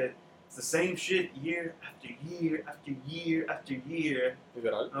es que it's the same shit year after year after year after year.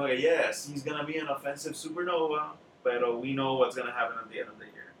 Literal. Okay, yes, he's gonna be an offensive supernova, pero we know what's gonna happen at the end of the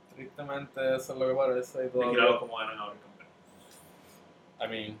year. Tristemente eso es lo que parece. Míralo como ganan ahora. I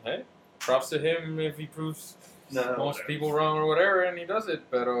mean, hey, props to him if he proves most people wrong or whatever, and he does it,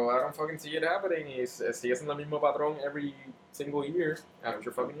 pero I don't fucking see it happening. Sigue siendo el mismo patrón every single year,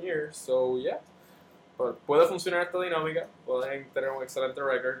 after fucking year, so yeah. But puede funcionar esta dinámica, pueden tener un excelente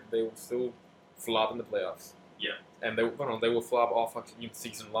record, they will still flop in the playoffs. Yeah. And they will flop all fucking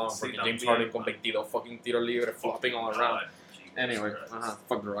season long, porque James Harden con 22 fucking tiros libres, flopping all around. Anyway,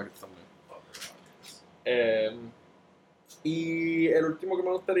 fuck the Rockets también. Y el último que me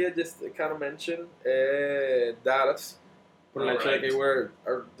gustaría just kind of mention Dallas, por el hecho de que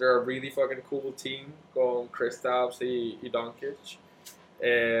they're a really fucking cool team con Kristaps y Doncic.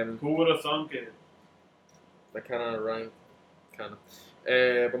 Who would have thunk it? That kind of right, kind of.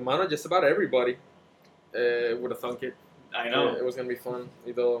 But mano, just about everybody. Would have thunk it. I know. It was gonna be fun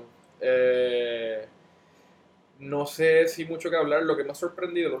y todo. No sé si mucho que hablar. Lo que me ha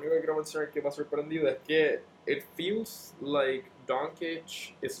sorprendido, lo único que quiero mencionar que me ha sorprendido es que it feels like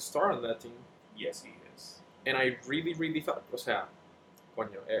Doncic is a star on that team. Yes, he is. And I really thought, o sea,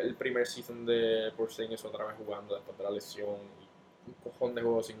 coño, el primer season de Porzingis otra vez jugando después de la lesión y un cojón de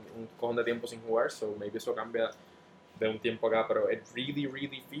juegos, un cojón de tiempo sin jugar, so maybe eso cambia de un tiempo acá, pero it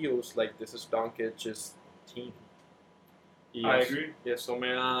really feels like this is Doncic's team. Y I agree. Y eso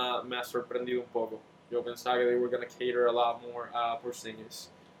me ha sorprendido un poco. Yo pensaba que they were going to cater a lot more a Porzingis.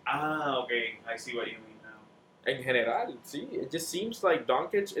 Okay. I see what you mean now. En general, sí. It just seems like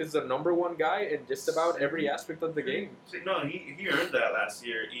Doncic is the number one guy in just about every aspect of the game. Sí, no, he earned that last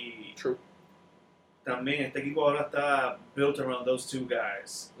year. Y True. también este equipo ahora está built around those two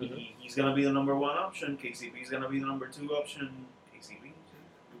guys. Mhm. He's going to be the number one option. KCP is going to be the number two option. KCP?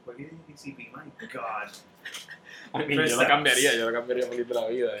 ¿Por qué KCP? My God. I mean, yo lo cambiaría feliz de la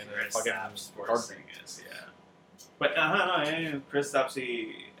vida. Kristaps, Porzingis, yeah. But, no, Kristaps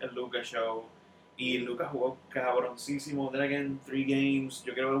y el Luka show. Y Luka jugó cabroncísimo. Then again, 3 games.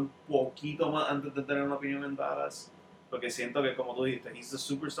 Yo quiero ver un poquito más antes de tener una opinión en Dallas. Porque siento que, como tú dijiste, he's the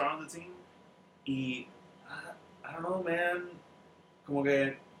superstar on the team. Y, I don't know, man. Como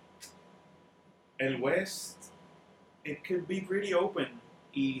que el West, it could be pretty open.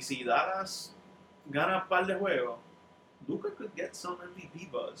 Y si Dallas gana un par de juegos, Luka could get some MVP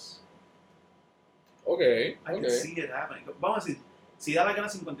buzz. Okay. I can see it happening. Vamos a decir, si Dallas gana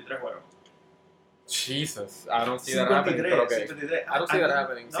 53 juegos. Jesus, I don't see that happening. Pero okay. 53. I don't see that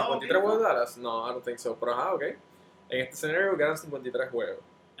happening. No, 53 juegos de Dallas? No, I don't think so. Pero okay. En este escenario ganan 53 juegos.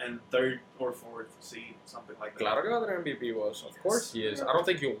 And third or fourth seed, something like that. Claro que va a tener MVP buzz. Of course he is. I don't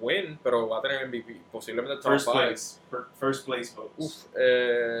think he'll win, pero va a tener MVP. Posiblemente top First 5. place. First place votes. Uf,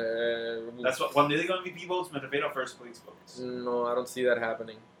 That's what, cuando digo MVP votes, me refiero a first place votes. No, I don't see that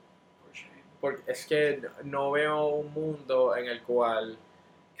happening. For shame. Porque es que no veo un mundo en el cual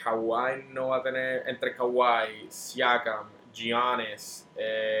Kawhi no va a tener, entre Kawhi, Siakam, Giannis,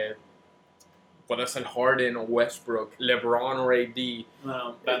 puede ser Harden o Westbrook, LeBron o AD.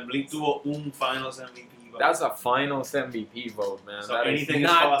 No, Van Vliet tuvo un Finals MVP vote. That's a Finals MVP vote, man. So that anything is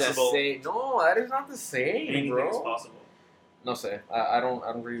is not possible. the same. No, that is not the same, Anything bro. is possible. No sé, I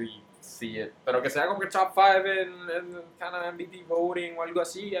don't really see it. Pero que sea como que top 5 en kind of MVP voting o algo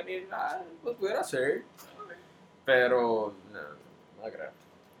así, I mean, lo pudiera hacer. Pero, no creo.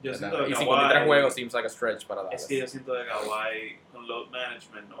 Yo siento que Y 53 Kawhi, juegos seems like a stretch para Dallas. es que yo siento que Kawhi con load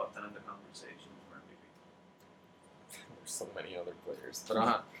management no va a estar en the conversation for MVP. There's so many other players. Pero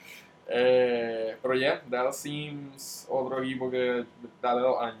ajá. Pero yeah, Dallas seems otro equipo que dale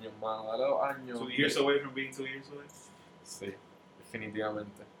 2 años, mano. Dale 2 años. 2 years away from being 2 years away? Sí,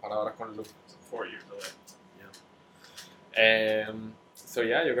 definitivamente. Palabras con Luke. 4 years away. So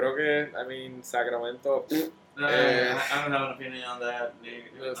yeah, yo creo que, I mean, Sacramento. I don't have an opinion on that.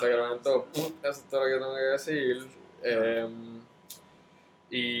 Sacramento, eso es todo lo que tengo que decir.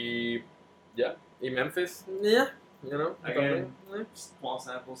 Y ya, y Memphis, yeah, you know, Again, también, small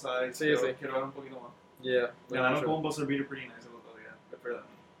sample size. Sí, quiero, sí. quiero ver un poquito más. yeah, Ganaron con un buzzer beater pretty nice el otro día. Good for them.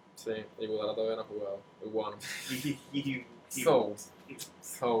 sí, y Gudala todavía no ha jugado, we won. He So,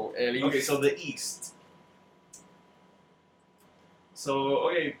 el East, okay, so the East. So,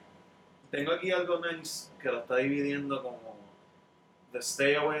 okay, tengo aquí algo nice que lo está dividiendo como the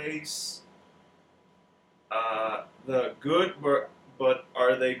stayaways, the good but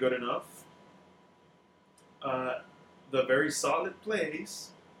are they good enough? The very solid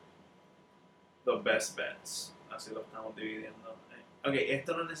plays, the best bets. Así lo estamos dividiendo. Okay,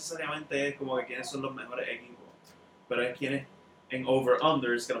 esto no necesariamente es como que quiénes son los mejores equipos, pero es quiénes en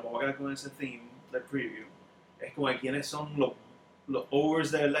over-unders, que nos vamos a quedar con ese theme del preview, es como que quiénes son los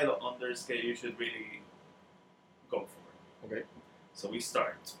overs de verdad y los unders que you should really go for. okay. So we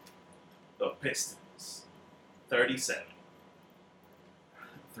start. The Pistons, 37.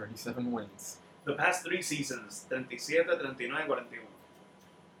 37 wins. The past 3 seasons, 37, 39, 41.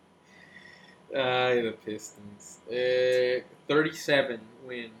 Ay, the Pistons. 37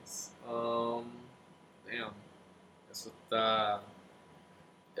 wins. Damn. Eso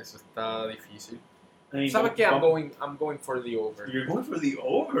está difícil. I mean, ¿Sabes qué? I'm going for the over. You're going for the I'm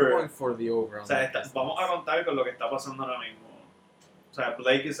over. going for the over. O sea, vamos a contar con lo que está pasando ahora mismo. O sea,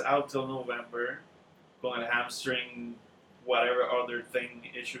 Blake is out till November con el hamstring, whatever other thing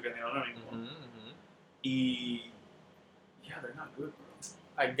issue que tiene ahora mismo. Y yeah, they're not good, bro.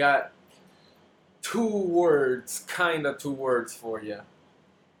 I got 2 words for you.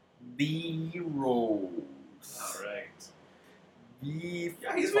 The Rose. All right. The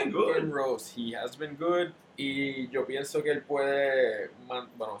Yeah, he's been good. fucking Rose. He has been good. Y yo pienso que él puede, bueno,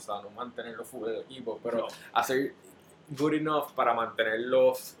 o sea, no mantenerlo fuera del equipo, pero No. hacer good enough para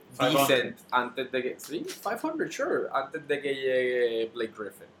mantenerlos 500. decent antes de que, sí, 500, sure, antes de que llegue Blake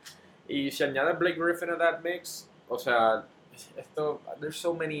Griffin. Y si añade Blake Griffin a that mix, o sea, there's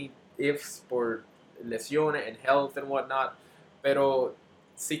so many ifs por lesiones and health and whatnot, pero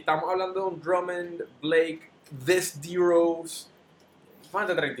si estamos hablando de un Drummond, Blake, this D-Rose, más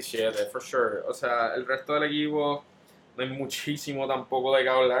de 37, for sure. O sea, el resto del equipo no hay muchísimo tampoco de qué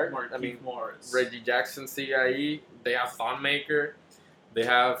hablar. I mean, Morris. Reggie Jackson sigue ahí. They have Thonmaker. They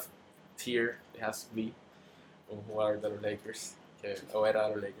have Tier. They have V, un jugador de los Lakers, o era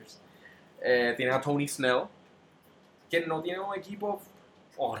de los Lakers. Tiene a Tony Snell, que no tiene un equipo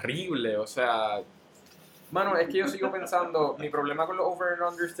horrible. O sea, mano, es que yo sigo pensando, mi problema con los over and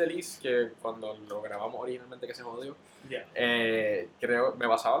unders del East, que cuando lo grabamos originalmente que se jodió, Yeah. creo, me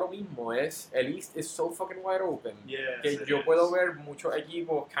basaba lo mismo, es el East is so fucking wide open, Yes, que it yo is. puedo ver muchos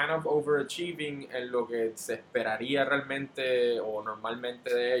equipos kind of overachieving en lo que se esperaría realmente o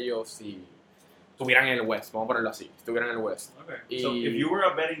normalmente de ellos si estuvieran en el West, vamos a ponerlo así, si estuvieran en el West. Okay. So if you were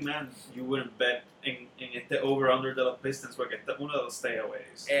a betting man, you wouldn't bet en este over-under de los Pistons porque este es uno de los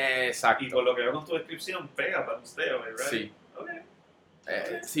stayaways. Exacto. Y por lo que veo con tu descripción, pega para un stayaway, right? Sí.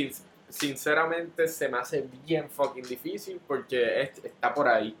 Okay. Sinceramente se me hace bien fucking difícil porque está por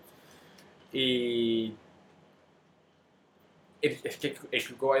ahí. Y es que it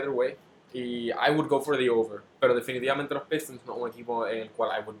could go either way. Y I would go for the over. Pero definitivamente los Pistons no es un equipo en el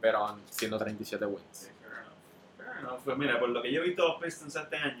cual I would bet on siendo 37 wins. Sí, fair enough. Pues mira, por lo que yo he visto los Pistons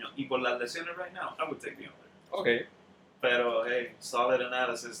este año y por las lesiones right now, I would take the over. Ok. Pero, hey, solid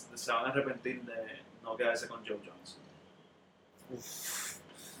analysis. Se van a arrepentir de no quedarse con Joe Johnson.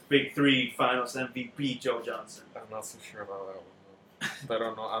 Big Three Finals MVP Joe Johnson. I'm not so sure about that one. No.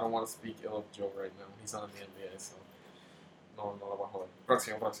 Pero no, I don't want to speak ill of Joe right now. He's not in the NBA, so no lo voy a joder.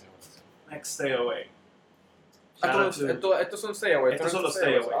 Próximo. Next stayaway. Estos son stayaways. Estos son los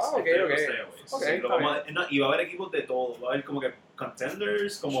stayaways. Ah, ok. Sí, lo vamos a, y va a haber equipos de todo. Va a haber como que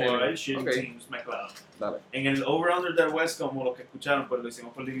contenders, como va a haber shitty teams mezclados. Dale. En el over-under del West, como los que escucharon, pues lo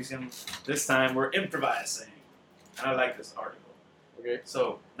hicimos por división. This time we're improvising. And I like this article. Okay.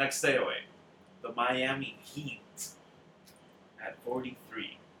 So, next stayaway. The Miami Heat at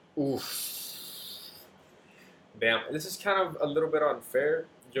 43. Oof. Damn, this is kind of a little bit unfair.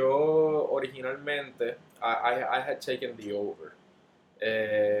 Yo originalmente, I had taken the over.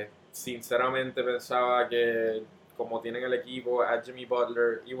 Sinceramente pensaba que como tienen el equipo a Jimmy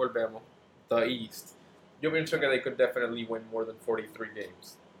Butler y volvemos, the East, yo pienso que they could definitely win more than 43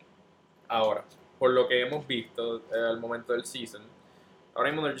 games. Ahora, por lo que hemos visto al momento del season,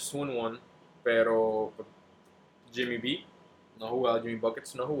 ahora mismo they're just 1-1, pero Jimmy B no ha jugado, Jimmy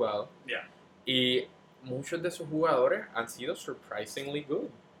Buckets no ha jugado. Yeah. Y muchos de sus jugadores han sido surprisingly good.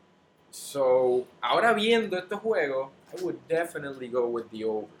 So, ahora viendo este juego, I would definitely go with the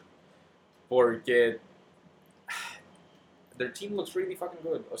over. Porque their team looks really fucking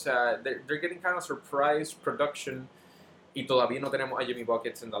good. O sea, they're getting kind of surprise production y todavía no tenemos a Jimmy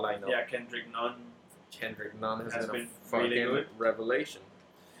Buckets in the lineup. Yeah, Kendrick Nunn has been been a fucking really good. revelation.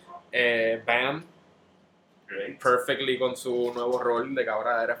 Bam, Great. perfectly con su nuevo rol de que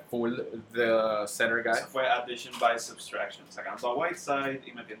ahora era full the center guy. Eso fue addition by subtraction, sacando a Whiteside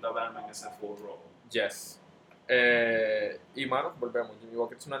y metiendo a Bam en ese full role. Yes. Y mano, volvemos. Jimmy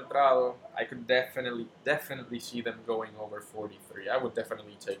Buckets no ha entrado. I could definitely see them going over 43. I would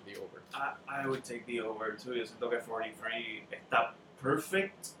definitely take the over. I would take the over too. Yo siento que 43 está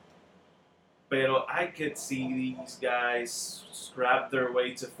perfect, pero I could see these guys scrap their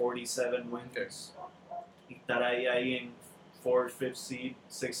way to 47 wins. Y estar ahí en 4th, 5th seed,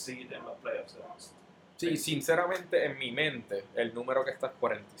 6th seed en los playoffs. Sí, sinceramente en mi mente el número que está es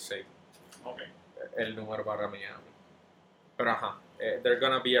 46. Okay. El número para Miami. Pero ajá, they're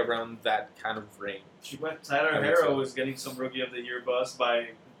gonna be around that kind of range. Tyler Herro is getting some Rookie of the Year buzz by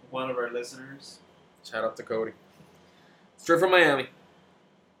one of our listeners. Shout out to Cody. Straight from Miami.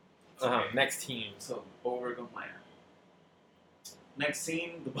 Okay. Next team. So, over con Miami. Next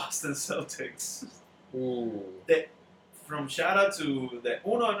team, the Boston Celtics. Ooh. From shout out to the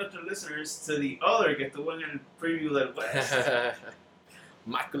uno de nuestros listeners to the other que estuvo en el preview del West.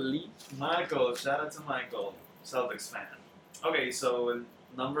 Michael Lee. Michael, shout out to Michael, Celtics fan. Okay, so el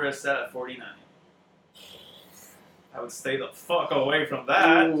number is set at 49. I would stay the fuck away from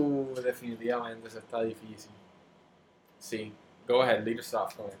that. Definitivamente eso está difícil. Sí. Go ahead, lead us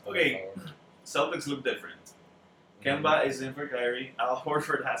off. Okay. Celtics look different. Kemba is in for Kyrie. Al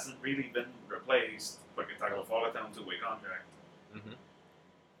Horford hasn't really been replaced porque Taco Fall está on a two-way contract.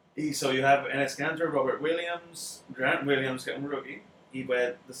 Y so you have Enes Kanter, Robert Williams, Grant Williams, que es un rookie. Y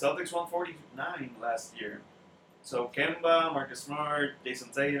pues the Celtics won 49 last year. So Kemba, Marcus Smart,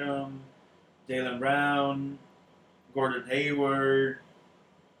 Jason Tatum, Jaylen Brown, Gordon Hayward,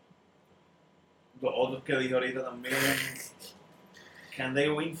 los otros que dije ahorita también. Can they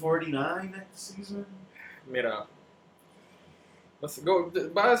win 49 next season? Mira, no sé,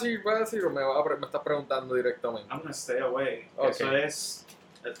 ¿vas a decir o me estás preguntando directamente? I'm gonna stay away. Okay. Eso es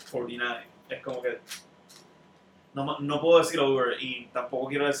 49. Es como que no puedo decir over y tampoco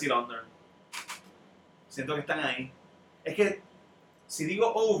quiero decir under. Siento que están ahí. Es que si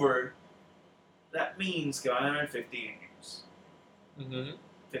digo over, that means que van a ganar 50 games.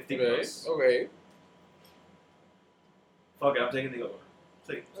 50 plus. Okay. Fuck it, I'm taking the over.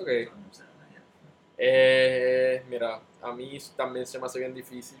 Sí. Okay. Mira, a mí también se me hace bien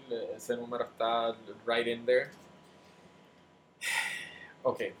difícil. Ese número está right in there.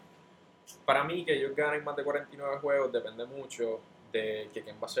 Ok. Para mí, que ellos ganen más de 49 juegos depende mucho de que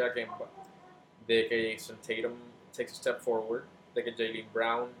Kemba sea Kemba, de que Jason Tatum takes a step forward, de que Jaylen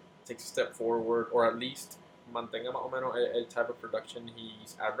Brown takes a step forward, or at least mantenga más o menos el type of production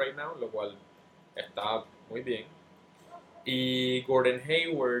he's at right now, lo cual está muy bien. Y Gordon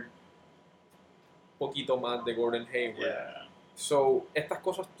Hayward, poquito más de Gordon Hayward. Yeah. So, estas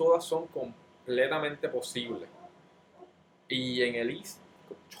cosas todas son completamente posibles. Y en el East,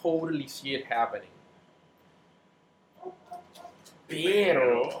 totally see it happening.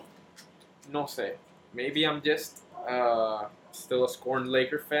 Pero, no sé, maybe I'm just still a scorned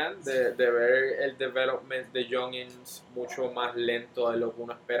Laker fan de ver el development de youngins mucho más lento de lo que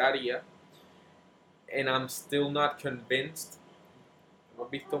uno esperaría. And I'm still not convinced. Hemos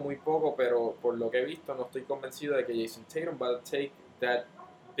visto muy poco, pero por lo que he visto no estoy convencido de que Jason Tatum va a take that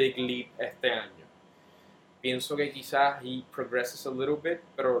big leap este año. Pienso que quizás he progresses a little bit,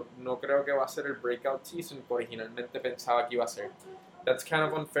 pero no creo que va a ser el breakout season que originalmente pensaba que iba a ser. That's kind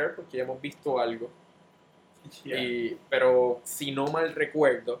of unfair porque ya hemos visto algo. Yeah. Pero si no mal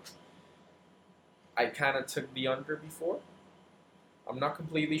recuerdo, I kind of took the under before. I'm not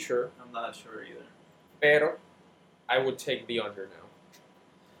completely sure. I'm not sure either. Pero I would take the under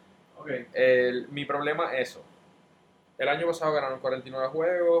now. Okay. Mi problema es eso. El año pasado ganaron 49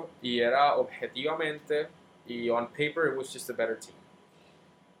 juegos y era objetivamente, y on paper it was just a better team.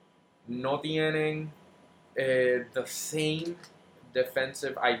 No tienen the same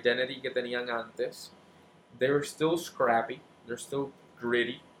defensive identity que tenían antes. They're still scrappy. They're still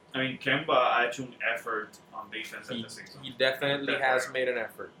gritty. I mean, Kemba ha hecho un effort on defense this season. He definitely has made an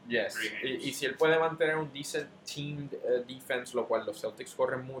effort. Yes. Y si él puede mantener un decent teamed defense, lo cual los Celtics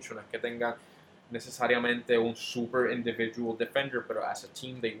corren mucho, no es que tengan necesariamente un super individual defender, pero as a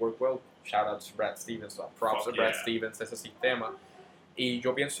team they work well. Shout out to Brad Stevens, props to Brad Stevens, ese sistema. Y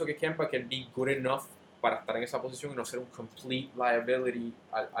yo pienso que Kemba can be good enough para estar en esa posición y no ser un complete liability,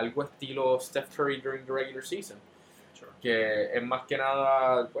 algo estilo Steph Curry during the regular season. Que es más que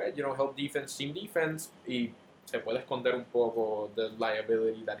nada, pues, help defense, team defense, y se puede esconder un poco the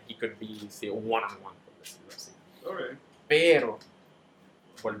liability that he could be, si one-on-one, por decirlo así. Okay. Pero,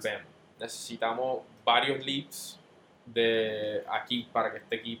 volvemos. Necesitamos varios leaps de aquí para que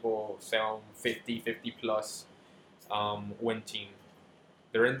este equipo sea un 50 plus win team.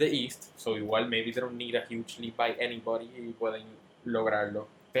 They're in the East, so igual maybe they don't need a huge leap by anybody y pueden lograrlo.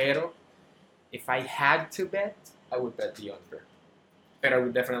 Pero, if I had to bet, I would bet the under. But I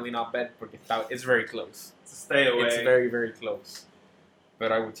would definitely not bet porque it's very close. Stay away. It's very, very close.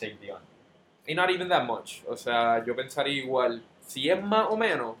 But I would take the under. And not even that much. O sea, yo pensaría igual, si es más o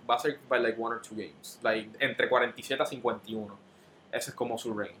menos, va a ser by like 1 or 2 games. Like, entre 47 a 51. Ese es como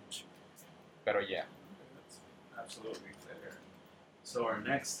su range. Pero yeah. That's absolutely fair. So our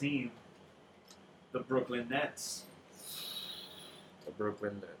next team, the Brooklyn Nets. The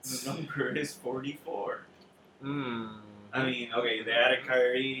Brooklyn Nets. The number is 44. I I mean, okay, they added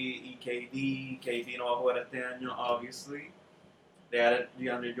Kyrie y KD. KD no va a jugar este año, obviously. They added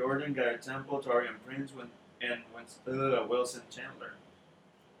DeAndre Jordan, Garrett Temple, Taurean Prince, and Wilson Chandler.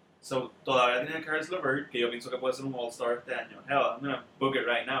 So, todavía tiene a Caris LeVert, que yo pienso que puede ser un All-Star este año. Hell, I'm going to book it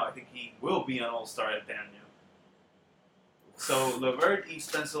right now. I think he will be an All-Star este año. So, LeVert y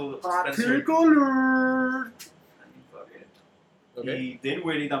Spencer... color. Okay. Y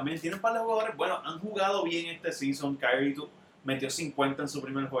Dinwiddie también tiene un par de jugadores. Bueno, han jugado bien este season. Kyrie metió 50 en su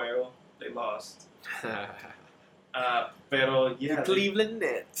primer juego. They lost. Pero, yeah. The Cleveland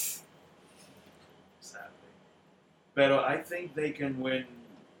Nets. Sadly. Pero I think they can win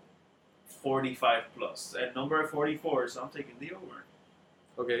 45 plus. At number 44, so I'm taking the over.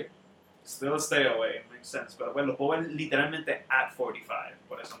 Okay. Still stay away, makes sense. Pero bueno, lo puedo ver literalmente at 45,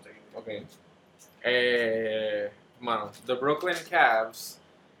 por eso I'm taking it. Ok. Mano, the Brooklyn Cavs,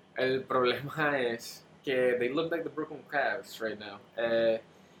 el problema es que they look like the Brooklyn Cavs right now. They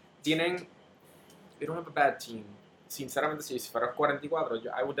don't have a bad team. Sinceramente, si fuera 44,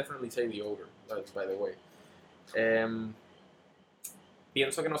 I would definitely say the over, by the way.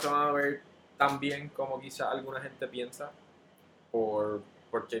 Pienso que no se van a ver tan bien como quizá alguna gente piensa,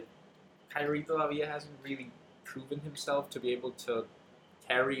 porque Kyrie todavía hasn't really proven himself to be able to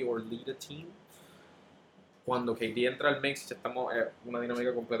carry or lead a team. Cuando KD entra al mix, ya estamos en una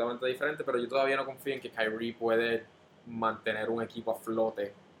dinámica completamente diferente, pero yo todavía no confío en que Kyrie puede mantener un equipo a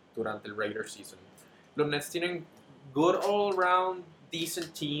flote durante el regular season. Los Nets tienen good all around,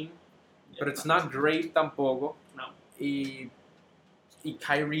 decent team, but it's not great tampoco. No. Y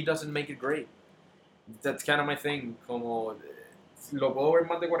Kyrie doesn't make it great. That's kind of my thing. Como lo puedo ver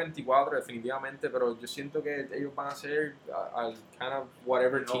más de 44 definitivamente, pero yo siento que ellos van a ser al kind of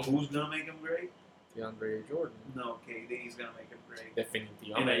whatever You know team. who's gonna make him great? DeAndre Jordan. No, KD is gonna make him great.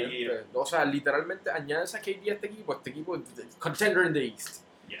 Definitivamente. O sea, literalmente añades a KD a este equipo contender in the East.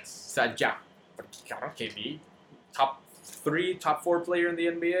 Yes. O sea, ya. Porque claro, KD, top 3, top 4 player in the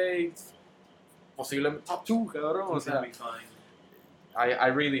NBA, posiblemente top 2, cabrón. O He's sea, gonna be fine. I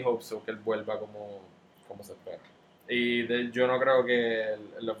really hope so, que él vuelva como se espera. Y yo no creo que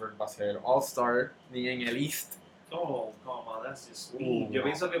el over va a ser All-Star ni en el East. Oh, come on, that's just me. Yo no.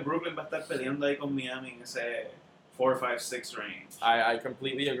 pienso que Brooklyn va a estar peleando ahí con Miami en ese 4, 5, 6 range. I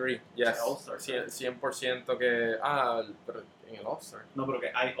completely agree. Yes. All-Star. 100% que... pero en el All-Star. No, pero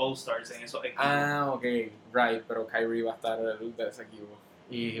que hay All-Stars en esos equipos. Ok. Right, pero Kyrie va a estar de ese equipo.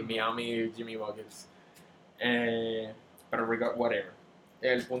 Y Miami, Jimmy Buckets. Pero whatever.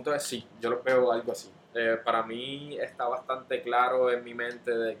 El punto es sí, yo lo veo algo así. Para mí está bastante claro en mi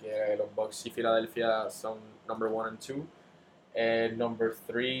mente de que los Bucks y Filadelfia son number 1 and 2. Number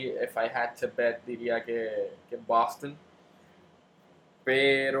 3, if I had to bet, diría que Boston.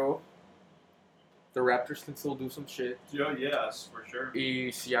 Pero the Raptors can still do some shit. Yes, for sure.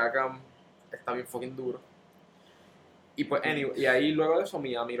 Y Siakam está bien fucking duro. Y pues, anyway, y ahí luego de eso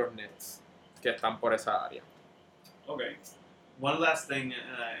Miami y los Nets, que están por esa área. Okay. One last thing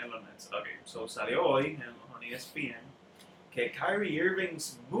en los Nets. Okay, so salió hoy en ESPN que Kyrie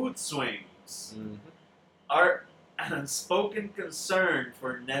Irving's mood swings are an unspoken concern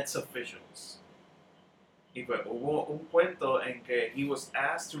for Nets officials. Y pues hubo un cuento en que he was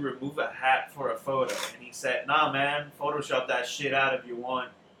asked to remove a hat for a photo, and he said, "Nah, man, Photoshop that shit out if you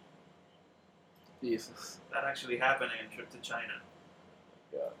want." Jesus. That actually happened in a trip to China.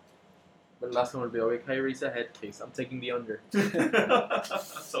 ¿Verdad? Se me olvidó que Kyrie's a head case. I'm taking the under.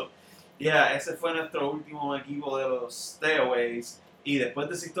 So, yeah, ese fue nuestro último equipo de los stayaways. Y después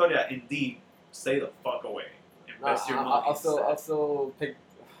de esa historia, indeed, stay the fuck away. Invest your money. Also pick.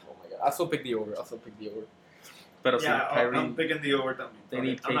 Oh my god. Also pick the over. Pero Yeah, sí, Kyrie. I'm picking the over también. They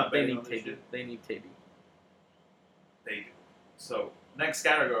need I'm not betting on this KD. shit. They need KD. They do. So, next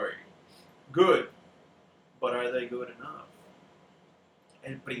category. Good. But are they good enough?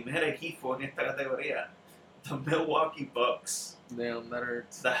 El primer equipo en esta categoría, the Milwaukee Bucks. Damn, that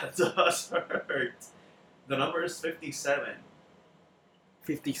hurts. That does hurt. The number is 57.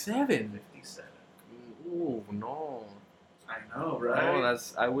 57. 57. Ooh, no. I know, right? No,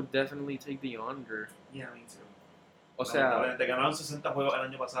 I would definitely take the under. Yeah, me too. O sea, te ganaron 60 juegos el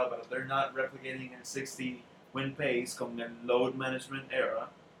año pasado, pero they're not replicating a 60 win pace con el load management era.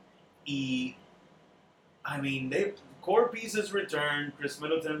 Y, I mean, core pieces return. Chris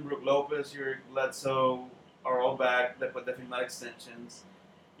Middleton, Brook Lopez, Eric Bledsoe are all back después de firmar extensions.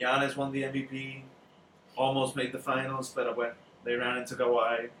 Giannis won the MVP, almost made the finals, pero bueno, they ran into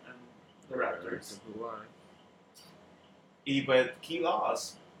Kawhi and the Raptors. Y pues, key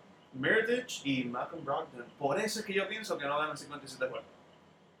loss, Mirotic y Malcolm Brogdon. Por eso es que yo pienso que no ganan 57 juegos.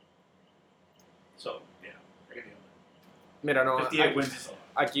 So, yeah, I can deal with mira, no. 58 wins is a lot.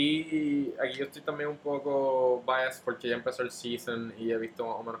 Aquí yo estoy también un poco biased porque ya empezó el season y he visto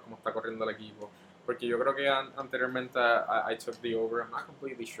más o menos cómo está corriendo el equipo. Porque yo creo que anteriormente I took the over. I'm not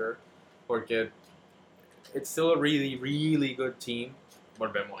completely sure. Porque it's still a really, really good team.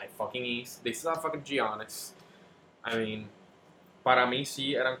 Volvemos al fucking East. They still have fucking Giannis. I mean, para mí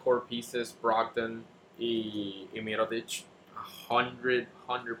sí eran core pieces, Brogdon y Mirotic.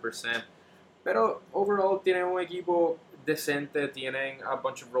 100%. Pero overall tienen un equipo decente, tienen a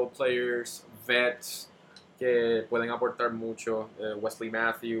bunch of role players, vets que pueden aportar mucho. Wesley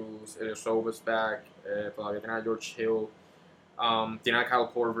Matthews, Soba's back, todavía tienen a George Hill, tienen a Kyle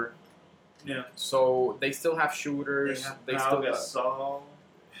Korver. Yeah. So they still have shooters. They have Gasol.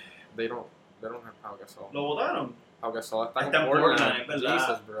 they don't have Pau Gasol. Lo votaron. Pau Gasol está Está con en Portland, Portland. es verdad.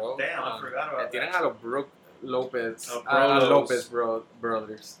 Jesus, bro. Damn, I forgot about Tienen that. a los Brook Lopez. Los A Brolos. Lopez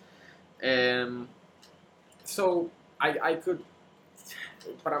brothers. So, I could...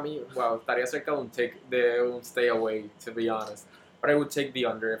 Para mí, well, estaría cerca de un stay away, to be honest. But I would take the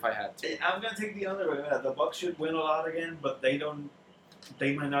under if I had to. I'm gonna take the under. The Bucks should win a lot again, but they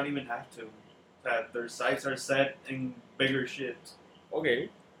might not even have to. That their sights are set in bigger shit.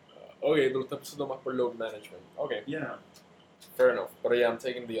 Okay, tú estás pensando más por load management. Okay, Yeah. fair enough. But yeah, I'm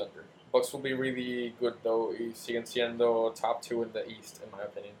taking the under. Bucks will be really good though, y siguen siendo top 2 in the East, in my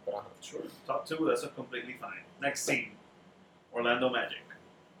opinion. But Sure. Top 2, that's completely fine. Next team, Orlando Magic.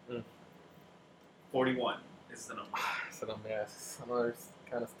 41 is the number. Ese también es another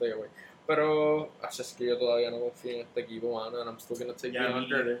kind of stay away. Pero es que yo todavía no confío en este equipo, man, and I'm still gonna take the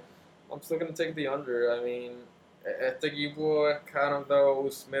under. I'm still gonna take the under. I mean, este equipo es kind of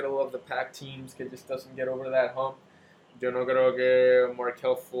those middle of the pack teams que just doesn't get over that hump. Yo no creo que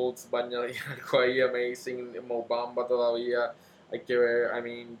Markelle Fultz va a añadir algo ahí amazing. Mo Bamba todavía hay que ver. I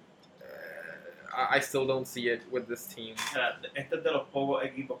mean, I still don't see it with this team. Este es de los pocos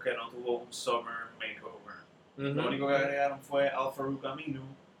equipos que no tuvo un summer makeover. Lo único que agregaron fue Al-Farouq Aminu.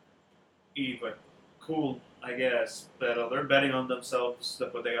 Y pues, cool, I guess. Pero they're betting on themselves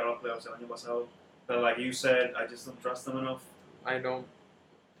después de llegar a los playoffs el año pasado. But like you said, I just don't trust them enough. I know.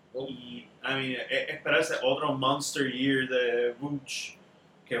 Y, I mean, esperarse otro monster year de Vooch.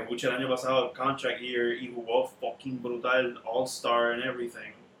 Que Vooch el año pasado, contract year, y jugó fucking brutal, all-star and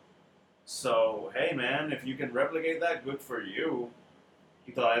everything. So, hey man, if you can replicate that, good for you.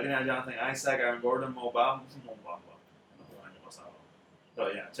 Y todavía tiene a Jonathan Isaac, Aaron Gordon, Mo Bamba. No jugó el año pasado.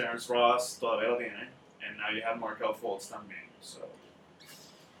 But yeah, Terrence Ross todavía lo tiene. And now you have Markelle Fultz también. So,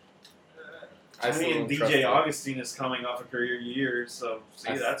 I mean, DJ Augustine is coming off a career year, so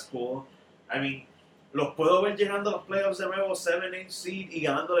see, that's cool. I mean, los puedo ver llegando a los playoffs de nuevo, 7-8 seed, y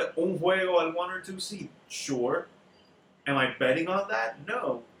ganándole un juego al 1 or 2 seed. Sure. Am I betting on that?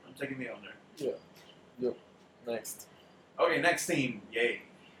 No. I'm taking the under. Yeah. Yep. Next. Okay, next team. Yay.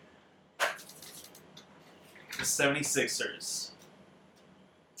 The 76ers.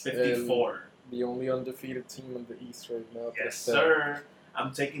 54. The only undefeated team in the East right now. Yes, sir.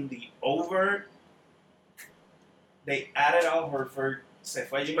 I'm taking the over. They added Al Horford. Se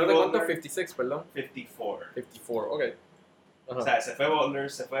fue Jimmy Butler. 56, perdón. 54. 54, okay. O sea, se fue Butler,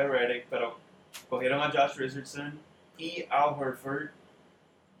 se fue Redick, pero cogieron a Josh Richardson y Al Horford.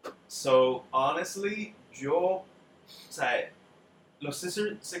 So, honestly, o sea, los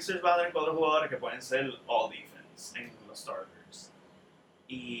Sixers van a tener 4 jugadores que pueden ser all defense en los starters.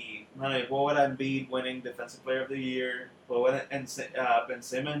 Y, bueno, yo puedo ver a Embiid winning Defensive Player of the Year, puedo ver a Ben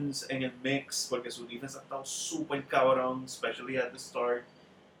Simmons en el mix, porque su defense ha estado súper cabrón, especially at the start.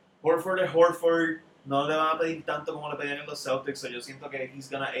 Horford es Horford, no le van a pedir tanto como le pedían en los Celtics, so yo siento que he's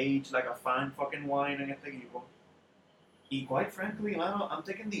gonna age like a fine fucking wine en este equipo. Y quite frankly, mano, I'm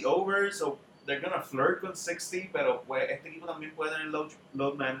taking the over, so they're gonna flirt con 60, pero pues, este equipo también puede tener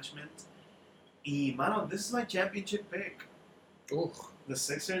load management. Y, mano, this is my championship pick. The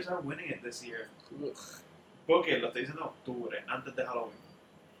Sixers are winning it this year. Porque lo estoy diciendo en octubre, antes de Halloween.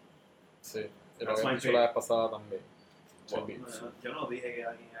 Sí, That's lo my había dicho pick. la vez pasada también. Yo no dije que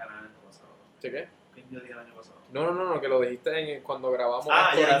alguien ganara el año pasado. ¿Sí qué? ¿Quién yo dije el año pasado? No, que lo dijiste cuando grabamos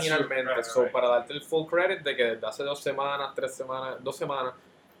esto yeah, originalmente. right, So, right. para darte el full credit de que desde hace 2 semanas, 2 semanas,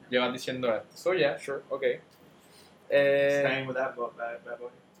 llevas diciendo esto. So, yeah, sure, okay. Staying with that boy.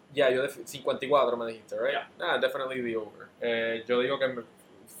 Yeah, yo 54 me dijiste, right? Yeah. Definitely the over. Yo digo que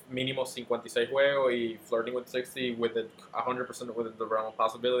mínimo 56 juegos y flirting with 60 with the 100% within the realm of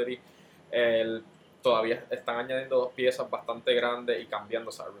possibility. Todavía están añadiendo 2 piezas bastante grandes y cambiando,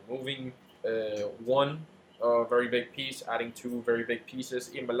 o sea, removing one very big piece, adding 2 very big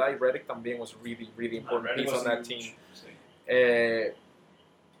pieces. Y en verdad, Redick también was really important piece on that team. Sí.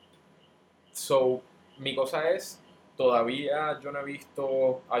 So, mi cosa es, todavía yo no he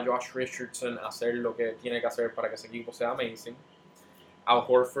visto a Josh Richardson hacer lo que tiene que hacer para que ese equipo sea amazing. Al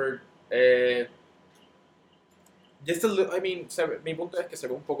Horford, mi punto es que se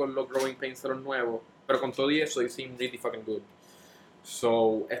ve un poco los growing pains de los nuevos, pero con todo y eso, they seem really fucking good.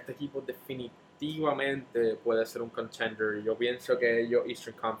 So, este equipo definitivamente puede ser un contender. Yo pienso que ellos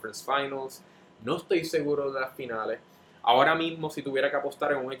Eastern Conference Finals. No estoy seguro de las finales. Ahora mismo, si tuviera que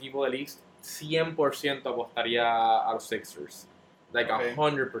apostar en un equipo del East, 100% apostaría a los Sixers. Like, Okay.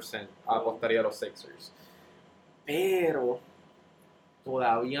 100% apostaría a los Sixers. Pero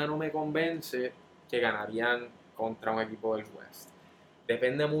todavía no me convence que ganarían contra un equipo del West.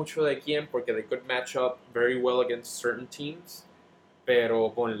 Depende mucho de quién, porque they could match up very well against certain teams.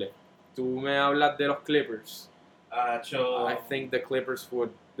 Pero ponle, tú me hablas de los Clippers. Acho, I think the Clippers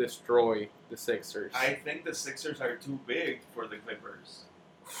would destroy the Sixers. I think the Sixers are too big for the Clippers.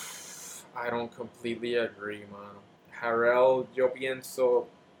 I don't completely agree, mano. Harrell, yo pienso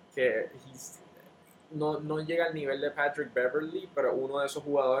que no llega al nivel de Patrick Beverly, pero uno de esos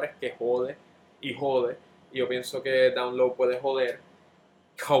jugadores que jode y jode. Y yo pienso que Down Low puede joder.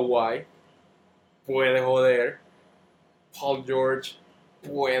 Kawhi puede joder. Paul George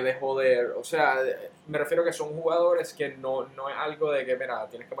puede joder. O sea, me refiero a que son jugadores que no es algo de que, mira,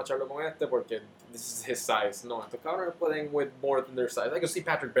 tienes que macharlo con este porque this is his size. No, estos cabrones pueden with more than their size. I can see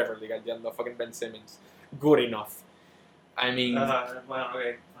Patrick Beverly guardando a fucking Ben Simmons. Good enough. I mean, Well,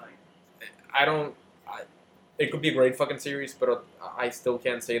 okay, fine. it could be a great fucking series, but I still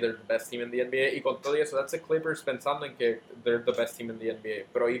can't say they're the best team in the NBA. Y con todo eso, that's the Clippers pensando en que they're the best team in the NBA.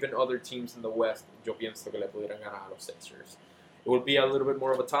 Pero even other teams in the West, yo pienso que le pudieran ganar a los Sixers. It would be a little bit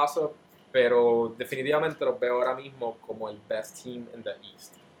more of a toss-up, pero definitivamente los veo ahora mismo como el best team in the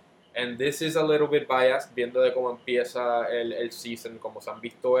East. And this is a little bit biased, viendo de cómo empieza el season, cómo se han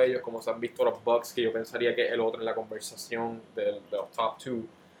visto ellos, cómo se han visto los Bucks, que yo pensaría que es el otro en la conversación de los top two.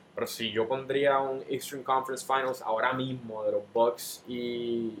 Pero si yo pondría un Eastern Conference Finals ahora mismo de los Bucks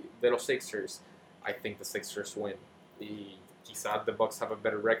y de los Sixers, I think the Sixers win. Y quizás the Bucks have a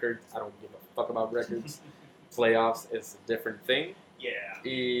better record. I don't give a fuck about records. Playoffs is a different thing. Yeah.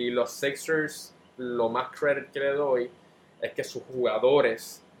 Y los Sixers, lo más credit que le doy es que sus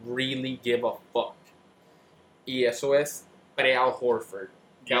jugadores really give a fuck. Y eso es pre-Al Horford.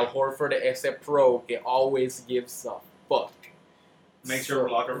 Que Al Horford es ese pro que always gives a fuck. Makes your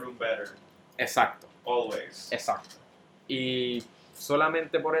locker room better. Exacto. Always. Exacto. Y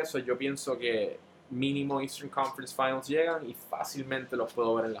solamente por eso yo pienso que mínimo Eastern Conference Finals llegan y fácilmente los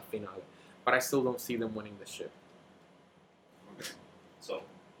puedo ver en las finales. But I still don't see them winning the ship. Okay. So,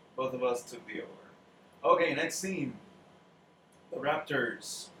 both of us took the over. Okay, next team. The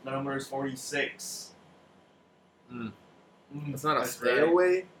Raptors. The number is 46. It's not a That's stay right.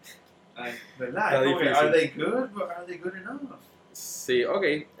 away. ¿Verdad? Okay, are they good? But are they good enough? Sí,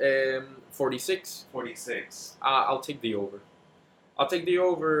 okay. 46. 46. I'll take the over. I'll take the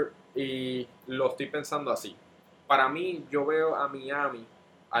over y lo estoy pensando así. Para mí, yo veo a Miami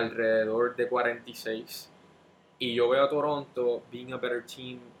alrededor de 46 y yo veo a Toronto being a better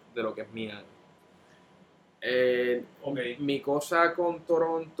team de lo que es Miami. Okay. Mi cosa con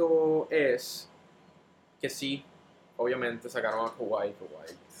Toronto es que sí, obviamente sacaron a Kawhi,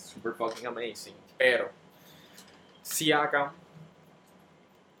 super fucking amazing, pero Siakam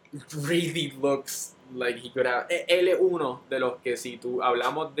really looks like he could have. Él es uno de los que si tú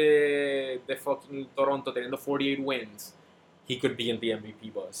hablamos de fucking Toronto teniendo 48 wins, he could be in the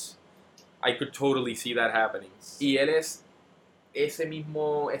MVP buzz. I could totally see that happening. Y él es ese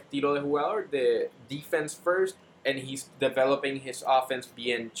mismo estilo de jugador de defense first and he's developing his offense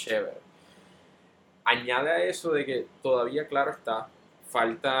bien chévere. Añade a eso de que todavía, claro está,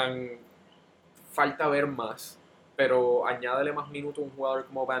 falta ver más, pero añádele más minutos a un jugador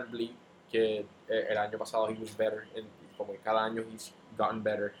como Van Vliet, que el año pasado he was better, como cada año he's gotten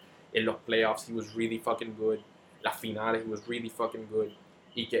better. En los playoffs he was really fucking good, las finales he was really fucking good,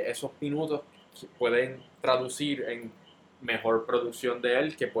 y que esos minutos pueden traducir en mejor producción de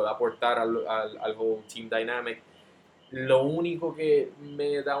él, que pueda aportar al whole team dynamic. Lo único que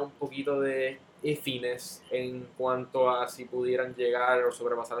me da un poquito de iffiness en cuanto a si pudieran llegar o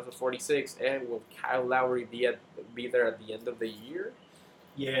sobrepasar esos 46 es, will Kyle Lowry be there at the end of the year?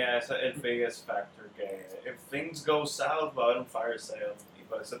 Yeah, it's el biggest factor. Que if things go south, va a haber un fire sale. Y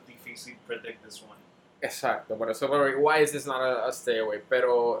por eso es difícil predict this one. Exacto, por eso, why is this not a stay away?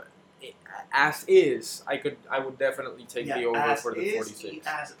 Pero as is, I would definitely take the over for the 46.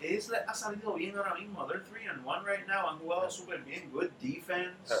 As is ha salido bien ahora mismo. They're 3-1 right now. Han jugado super bien. Good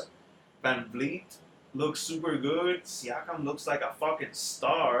defense. Van Vliet looks super good. Siakam looks like a fucking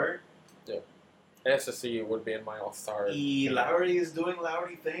star. Ese sí would be in my all-star. Y Lowry is doing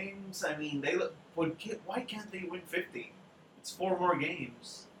Lowry things. I mean, why can't they win 50? It's 4 more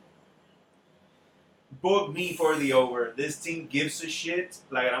games. Book me for the over. This team gives a shit.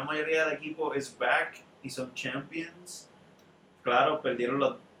 La gran mayoría del equipo is back y son champions. Claro, perdieron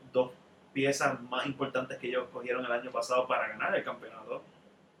las 2 piezas más importantes que ellos cogieron el año pasado para ganar el campeonato.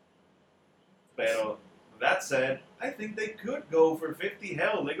 Pero, that said, I think they could go for 50.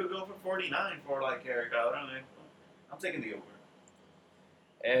 Hell, they could go for 49 for like Eric. I'm taking the over.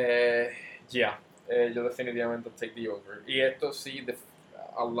 Yo definitivamente take the over. Y esto sí,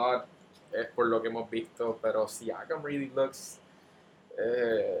 a lot es por lo que hemos visto, pero Siakam really looks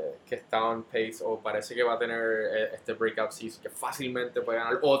que está on pace o parece que va a tener este breakout season, que fácilmente puede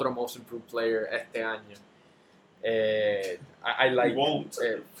ganar otro Most Improved Player este año. I like. He won't,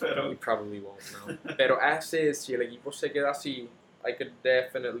 pero he probably won't, no. Pero as is, si el equipo se queda así, I could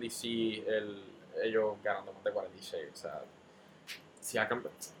definitely see ellos ganando más de 46. O sea, Siakam,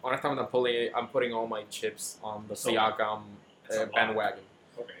 honestamente, I'm putting all my chips on the Siakam bandwagon.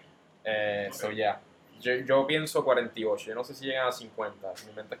 Okay. So yeah, yo pienso 48. Yo no sé si llegan a 50.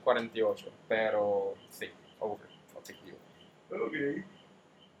 Mi mente es 48, pero sí, over. I'll take you. Okay.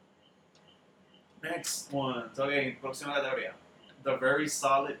 Next one. Okay, próxima categoría. The very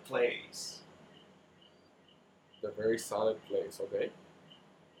solid plays. The very solid plays, okay.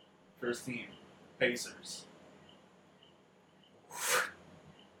 First team, Pacers.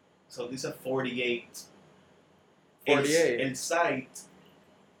 So dice 48. 48. El site,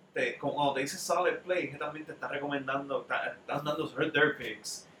 cuando te dice solid play, que también te está recomendando, están dando their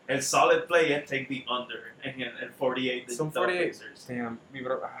picks. El solid play es take the under en el 48 Son de 48. Pacers. Damn,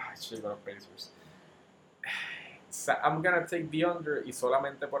 shit, los Pacers. I'm gonna take the under y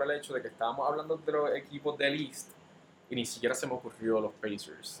solamente por el hecho de que estábamos hablando de los equipos del East y ni siquiera se me ocurrió los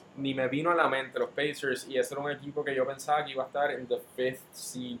Pacers. Ni me vino a la mente los Pacers y ese era un equipo que yo pensaba que iba a estar en the 5th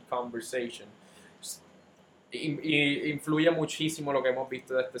seed conversation. Y influye muchísimo lo que hemos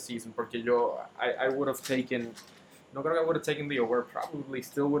visto de este season porque I would have taken, no creo que would have taken the over, probably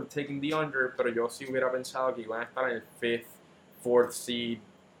still would have taken the under, pero yo sí hubiera pensado que iban a estar en el 5th, 4th seed,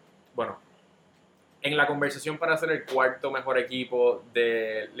 bueno, en la conversación para ser el cuarto mejor equipo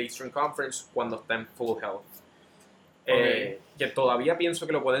de la Eastern Conference cuando está en full health. Okay. Que todavía pienso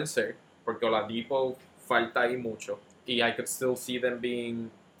que lo pueden ser, porque Oladipo falta ahí mucho, y I could still see them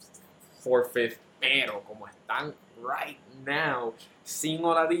being 4th, 5th, pero como están right now, sin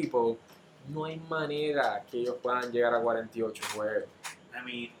Oladipo, no hay manera que ellos puedan llegar a 48 juegos. I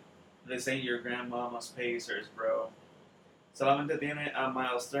mean, this ain't your grandmama's Pacers, bro. Solamente tiene a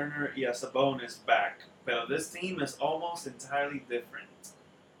Miles Turner y a Sabonis back. Pero this team is almost entirely different.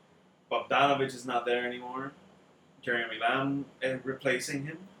 Bogdanovich is not there anymore. Jeremy Lamb is replacing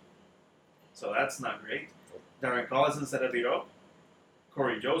him. So that's not great. Darren Collison se retiró.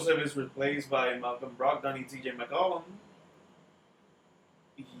 Corey Joseph is replaced by Malcolm Brogdon y TJ McCollum.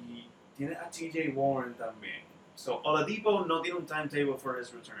 Y tiene a TJ Warren también. So Oladipo no tiene un timetable for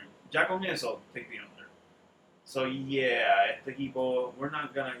his return. Ya con eso, take the under. So yeah, este equipo, we're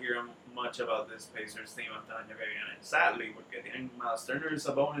not gonna hear much about this Pacers team hasta el año que viene. Sadly, porque tienen Miles Turner,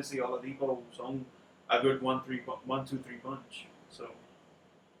 Sabonis y Oladipo son a good 1-2-3 punch. So,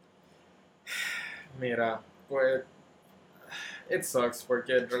 mira, pues it sucks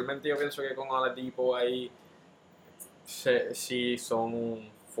porque realmente yo pienso que con Oladipo ahí sí son un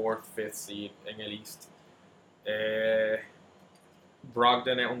 4th, 5th seed en el East.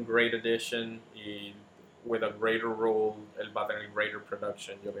 Brogdon es un great addition y with a greater role, él va a tener greater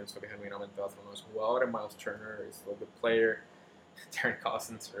production. Yo pienso que genuinamente va a ser uno de esos jugadores. Miles Turner is still a good player. Darren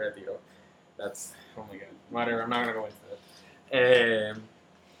Collison se retiró. That's, oh my god. Whatever, I'm not gonna go into that.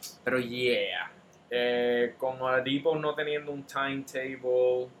 Pero yeah. Con Oladipo no teniendo un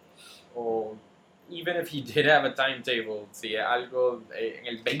timetable, o even if he did have a timetable, si es algo en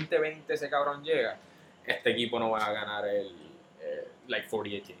el 2020 ese cabrón llega, este equipo no va a ganar el like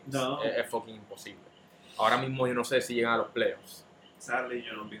 48 games. No. Es fucking imposible. Ahora mismo yo no sé si llegan a los playoffs. Sadly,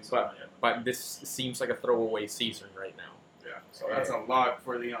 yo no pienso yet. But this seems like a throwaway season right now. Yeah, so that's a lock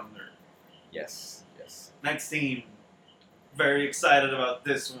for the under. Yes. Next team. Very excited about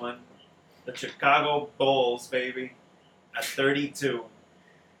this one. The Chicago Bulls, baby. At 32.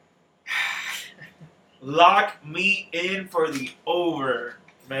 Lock me in for the over,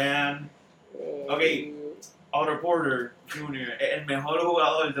 man. Okay. Otto Porter Jr., el mejor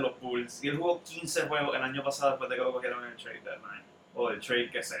jugador de los Bulls. Y él jugó 15 juegos el año pasado después de que lo cogieron en el trade deadline. O el trade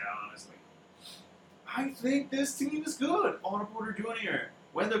que sea, honestly. I think this team is good. Otto Porter Jr.,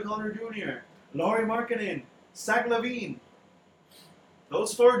 Wendell Carter Jr., Lauri Markkanen, Zach LaVine.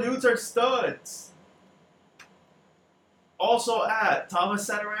 Those 4 dudes are studs. Also add Thomas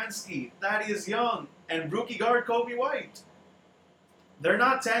Satoransky, Thaddeus Young, and rookie guard Kobe White. They're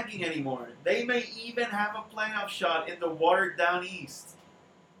not tanking anymore. They may even have a playoff shot in the watered-down East.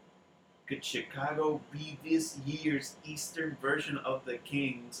 Could Chicago be this year's Eastern version of the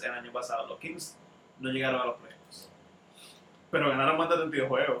Kings el año pasado? Los Kings no llegaron a los playoffs, pero ganaron más de 32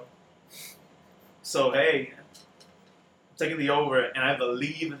 juegos. So hey, I'm taking the over, and I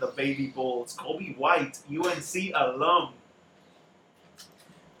believe in the baby Bulls. Kobe White, UNC alum,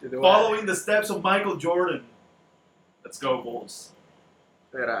 following the steps of Michael Jordan. Let's go Bulls.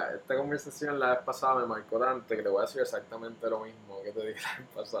 Mira, esta conversación la vez pasada me marcó tanto que te voy a decir exactamente lo mismo que te dije la vez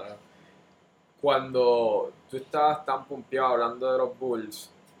pasada. Cuando tú estabas tan pompeado hablando de los Bulls,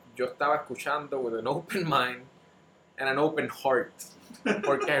 yo estaba escuchando with an open mind and an open heart.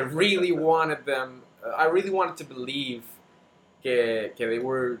 Porque I really wanted them, I really wanted to believe que they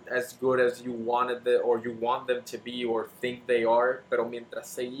were as good as you wanted them, or you want them to be, or think they are. Pero mientras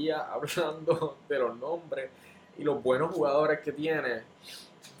seguía hablando de los nombres y los buenos jugadores que tiene,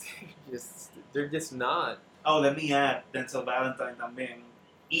 they're just not. Oh, let me add Denzel Valentine también.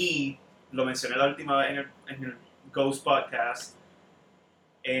 Y lo mencioné la última vez en el Ghost Podcast.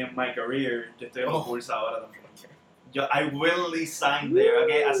 En my career, yo estoy en los Bulls ahora también. I willingly signed there,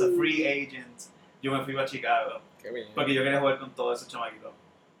 okay, as a free agent. Yo me fui a Chicago. Qué bien. Porque yo quería jugar con todos esos chamaquitos.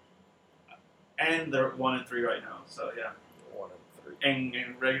 And they're 1-3 right now, so yeah. 1-3.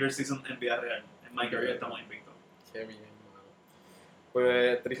 En regular season NBAHoles. En my career estamos invictos. Qué bien, mano.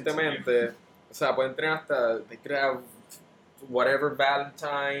 Pues tristemente, o sea, pueden tener hasta, they could have whatever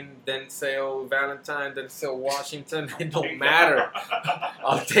Valentine, Denzel Washington, it don't matter.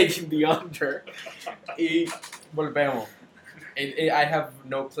 I'll take the under. Y volvemos. I have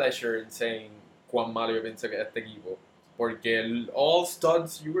no pleasure in saying cuán malo yo pienso que es este equipo. Porque all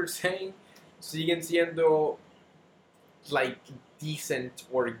studs you were saying siguen siendo like decent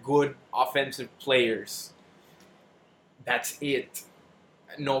or good offensive players. That's it.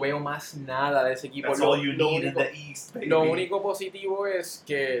 No veo más nada de ese equipo. That's all you need in the East, baby. Lo único positivo es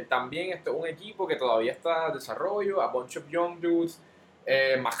que también este es un equipo que todavía está en desarrollo, a bunch of young dudes.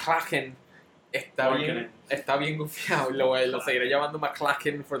 McClacken está bien gufiado. Lo seguiré llamando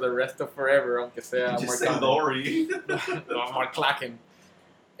McClacken for the rest of forever, aunque sea McClacken.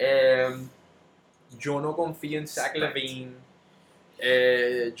 Yo no confío en Zach LaVine.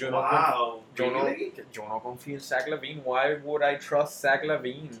 Yo no confío en Zach LaVine. Why would I trust Zach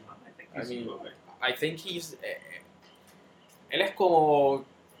LaVine? I think he's... él es como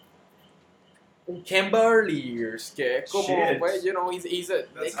un Kemba Earliers, que es como, pues, you know, he's a...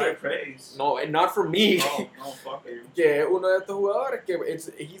 That's high praise. No, not for me. No, fuck you. Que uno de estos jugadores que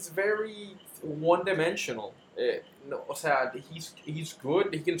he's very one-dimensional. No, o sea, he's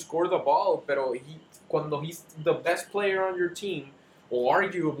good, he can score the ball, pero cuando he's the best player on your team, or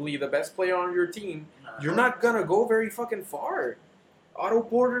arguably the best player on your team, you're not gonna go very fucking far. Otto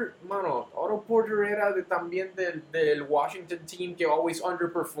Porter era también del Washington team que always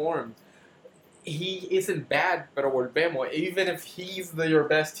underperformed. He isn't bad, pero volvemos. Even if he's your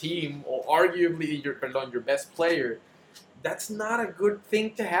best team, or arguably your best player, that's not a good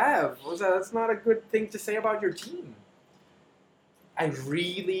thing to have. O sea, that's not a good thing to say about your team. I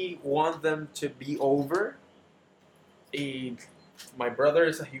really want them to be over. My brother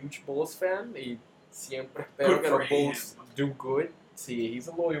is a huge Bulls fan. Y siempre espero que los Bulls do good. Sí, he's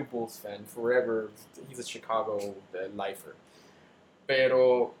a loyal Bulls fan forever. He's a Chicago lifer.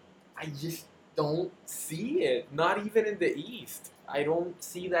 Pero I just don't see it. Not even in the East. I don't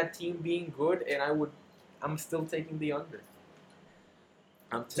see that team being good, and I'm still taking the under.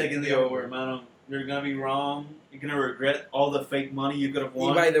 I'm taking the over, man. You're gonna be wrong. You're gonna regret all the fake money you could have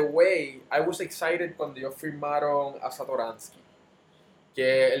won. Y by the way, I was excited cuando ellos firmaron a Satoransky,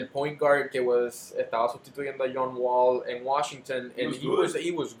 que el point guard que estaba sustituyendo a John Wall en Washington, and he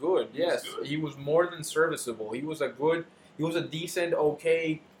was good. Yes, he was more than serviceable. He was a decent,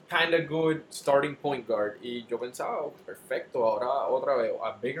 okay, kind of good starting point guard. Y yo pensaba, perfecto, ahora otra vez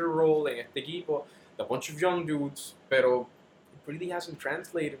a bigger role en este equipo, a bunch of young dudes, pero it really hasn't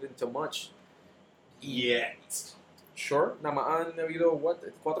translated into much yet. Sure, nada más han habido,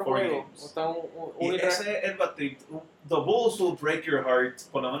 4 juegos. Ese es el batir. The Bulls will break your heart,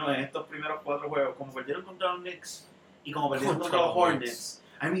 por lo menos en estos primeros 4 juegos, como perdieron contra los Knicks y como perdieron contra los Hornets.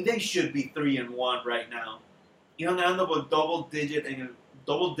 I mean, they should be 3-1 right now. Iban ganando por double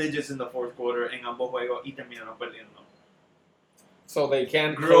digits in the fourth quarter en ambos juegos y terminaron perdiendo. So they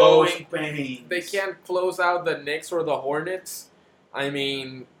can't pains. They can't close out the Knicks or the Hornets. I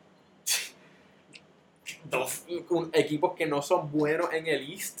mean, dos equipos que no son buenos en el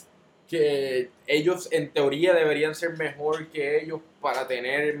East, que ellos en teoría deberían ser mejor que ellos para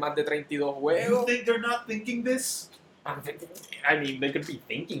tener más de 32 juegos. You think they're not thinking this? I mean, they could be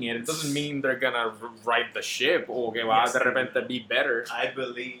thinking it. It doesn't mean they're gonna right the ship o que va de repente be better. I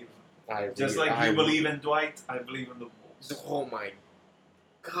believe. Just like you believe in Dwight, I believe in the Bulls. Oh my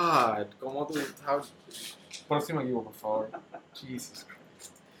God. ¿Cómo tú? Próximo equipo, por favor. Jesus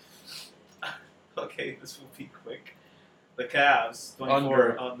Christ. Okay, this will be quick. The Cavs,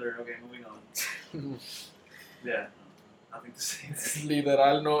 24 under. Okay, moving on. Nothing to say.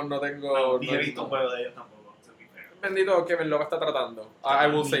 Literal, no tengo... Ni he visto un juego de ellos tampoco, to be fair. Bendito Kevin Love está tratando. I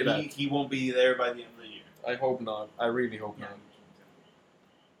will say that. He won't be there by the end of the year. I hope not. I really hope not.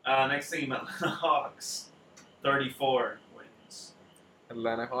 Next team, Atlanta Hawks, 34 wins.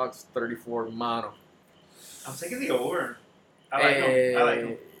 Atlanta Hawks 34, mano. I'm taking the over. I like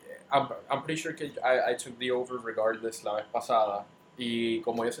him. I'm pretty sure que I took the over regardless la vez pasada. Y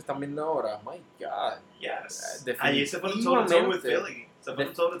como ellos se están viendo ahora, my God. Yes. Ayer se fueron toe-to-toe with Philly. Se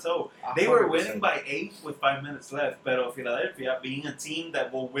fueron toe-to-toe. They were winning by 8 with 5 minutes left, pero Philadelphia, being a team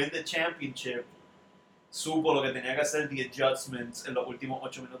that will win the championship, supo lo que tenía que hacer, the adjustments en los últimos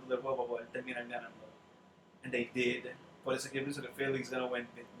 8 minutos del juego para poder terminar ganando. And they did. Por eso que yo pienso que Philly's gonna win.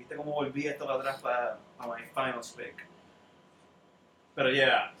 ¿Viste cómo volví esto para atrás para my finals pick? Pero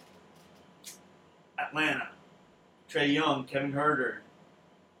yeah. Atlanta. Trae Young, Kevin Huerter,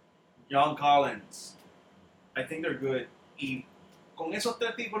 John Collins. I think they're good. Y con esos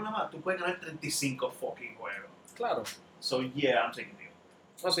tres tipos nada más, tú puedes ganar 35 fucking juegos. Claro. So yeah, I'm taking the over.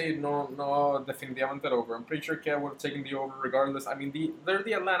 No, sí, no, definitivamente el over. I'm pretty sure que I would have taken the over regardless. I mean, they're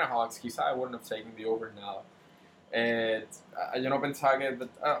the Atlanta Hawks. Quizá I wouldn't have taken the over now. Yo no pensaba que,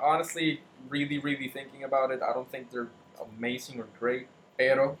 honestly, really thinking about it, I don't think they're amazing or great.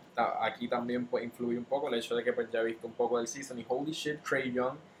 Pero aquí también pues, influye un poco el hecho de que pues, ya he visto un poco del season y holy shit, Trae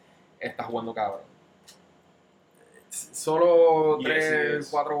Young está jugando cabrón. Solo 3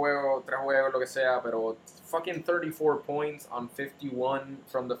 juegos, lo que sea, pero fucking 34 points on 51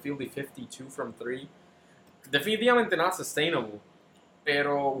 from the field y 52 from 3. Definitivamente not sustainable.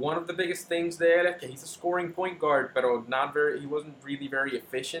 Pero one of the biggest things de él es que he's a scoring point guard, pero he wasn't really very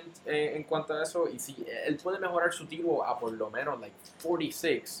efficient en cuanto a eso. Y si él puede mejorar su tiro a por lo menos like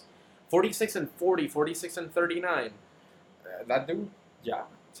 46 and 40, 46 and 39, that dude, ya.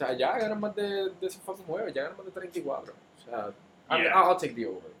 O sea, ya ganan más de ese fucking juego, ya ganan más de 34. O sea, I'll take the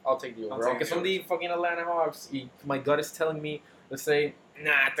over. Aunque son the fucking Atlanta Hawks y my gut is telling me, let's say,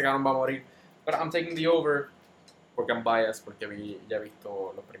 nah, este cabrón va a morir. But I'm taking the over. Porque I'm biased, porque ya he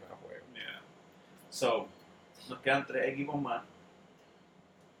visto los primeros juegos. Yeah. So, nos quedan 3 equipos más.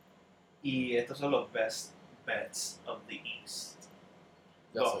 Y estos son los best bets of the East.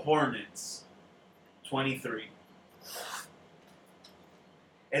 The Hornets, 23.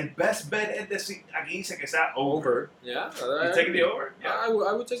 El best bet es decir, aquí dice que sea over. Yeah. You take the over? Yeah. I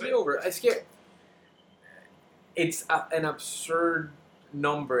would take the over. Es que it's an absurd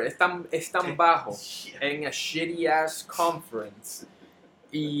number. Es tan bajo en a shitty ass conference.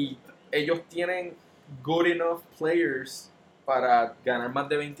 Y ellos tienen good enough players para ganar más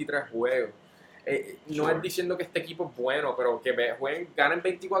de 23 juegos. No es diciendo que este equipo es bueno, pero que ganen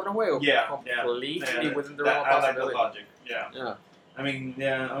 24 juegos. Completely within the realm of possibility. I like the logic. Yeah. I mean,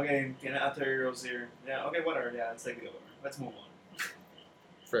 okay, tiene Arthur Rozier. Yeah, okay, whatever. Yeah, let's take the over. Let's move on.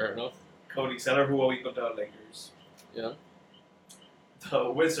 Fair enough. Cody Seller jugó hoy contra los Lakers. Yeah. The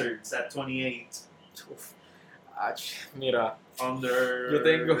Wizards at 28. Mira, Under.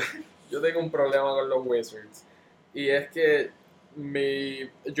 Yo tengo un problema con los Wizards. Y es que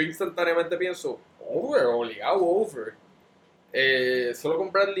yo instantáneamente pienso, obligado over. Solo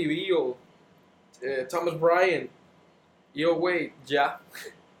con Bradley Beal, Thomas Bryant. Y wait, ya.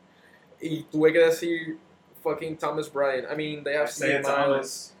 Y tuve que decir fucking Thomas Bryant. I mean, they have Steve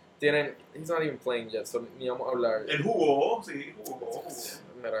Miles. He's not even playing yet, so ni vamos a hablar. Él jugó, sí, jugó.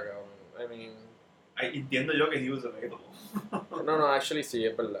 Mira, cabrón. I mean... Entiendo yo que he was available. No, actually sí,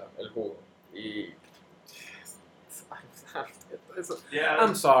 es verdad. Él jugó. Y...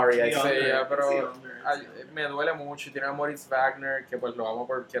 I'm sorry, I say, pero me duele mucho. Tienen a Moritz Wagner, que pues lo amo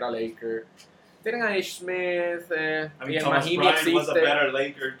porque era Laker. Tienen a Ish Smith, y el Thomas Mahimi Bryant was a existe. better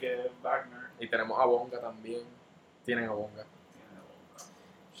Laker que Wagner. Y tenemos a Bonga también. Tienen a Bonga.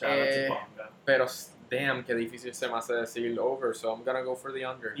 Shout out to Bonga. Pero, damn, qué difícil se me hace decir over, so I'm gonna go for the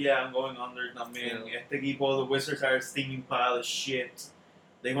under. Yeah, I'm going under también. Este equipo, the Wizards are a steaming pile of shit.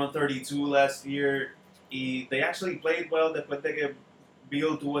 They won 32 last year. Y they actually played well después de que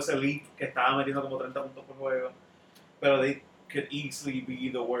Beal tuvo ese leap que estaba metiendo como 30 puntos por juego. Pero they could easily be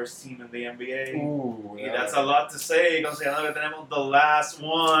the worst team in the NBA. Ooh, yeah. That's a lot to say, considerando que tenemos the last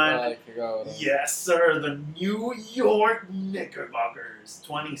one. Ay, qué cabrón. Yes, sir. The New York Knickerbockers,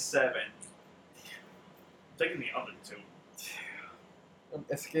 27. Taking the other two.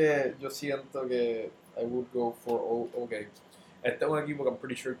 Es que yo siento que I would go for okay. Este es un equipo que I'm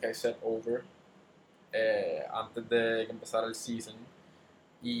pretty sure que I set over antes de que empezara el season.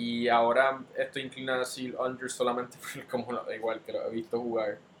 Y ahora estoy inclinado a decir under solamente por como igual que lo he visto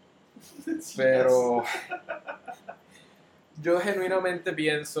jugar. Pero yo genuinamente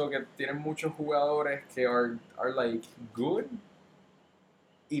pienso que tienen muchos jugadores que are like good,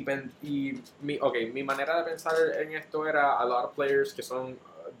 mi manera de pensar en esto era a lot of players que son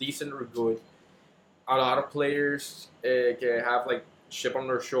decent or good, a lot of players que have like chip on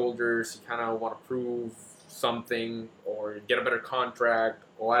their shoulders y kind of want to prove something or get a better contract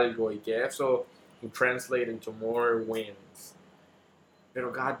o algo y que eso will translate into more wins.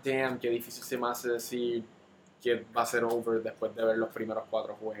 Pero goddamn, qué difícil se me hace decir que va a ser over después de ver los primeros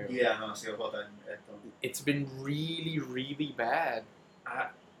 4 juegos. Yeah, no, ha sido total esto. It's been really, really bad.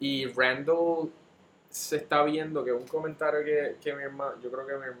 Y Randall se está viendo que un comentario que mi hermano, yo creo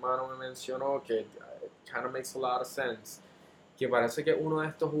que mi hermano me mencionó que kind of makes a lot of sense, que parece que uno de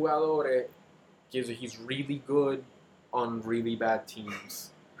estos jugadores que he's really good on really bad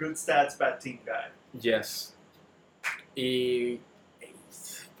teams. Good stats, bad team guy. Yes. Y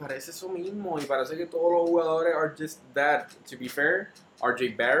parece eso mismo y parece que todos los jugadores are just that. To be fair,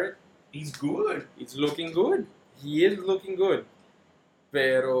 RJ Barrett, he's good. He's looking good. He is looking good.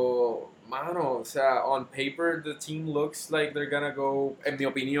 Pero, mano, o sea, on paper, the team looks like they're gonna go, en mi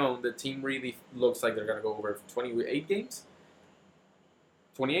opinión, the team really looks like they're gonna go over 28 games.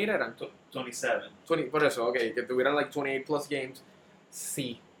 28 eran. 27. 20, por eso, ok, que tuvieran like 28 plus games.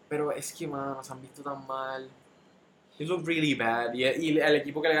 Sí, pero es que, mano, se han visto tan mal. They look really bad. Y el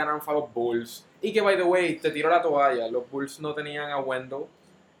equipo que le ganaron fue a los Bulls. Y que, by the way, te tiró la toalla. Los Bulls no tenían a Wendell.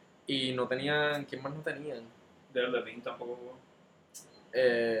 Y no tenían... ¿Quién más no tenían? Dale Levine tampoco jugó.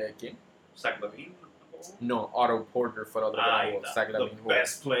 ¿Quién? Zach Levine tampoco jugó. No, Otto Porter fue el otro que jugó. Zach Levine jugó. The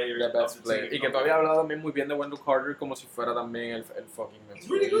best player. The best player. Y que todavía hablado también muy bien de Wendell Carter como si fuera también el fucking... He's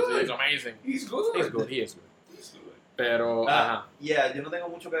really good. He's amazing. He's good. He's good. He is good. He's good. Pero, ajá. Yeah, yo no tengo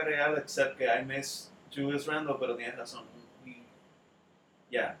mucho que agregar except que I miss Julius Randle, pero tienes razón.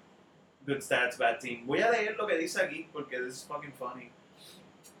 Yeah. Good stats, bad team. Voy a leer lo que dice aquí porque this is fucking funny.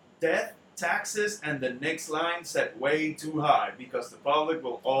 Death, taxes, and the Knicks line set way too high because the public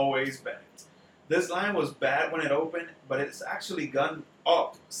will always bet. This line was bad when it opened, but it's actually gone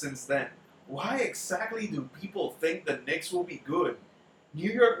up since then. Why exactly do people think the Knicks will be good?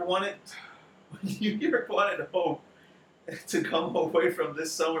 New York wanted hope to come away from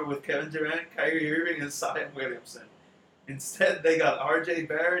this summer with Kevin Durant, Kyrie Irving, and Zion Williamson. Instead, they got RJ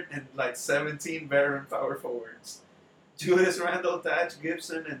Barrett and like 17 veteran power forwards. Julius Randle, Taj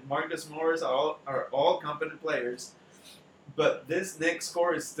Gibson, and Marcus Morris are all competent players, but this Knicks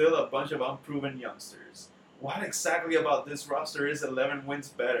core is still a bunch of unproven youngsters. What exactly about this roster is 11 wins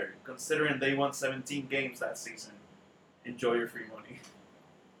better, considering they won 17 games that season? Enjoy your free money.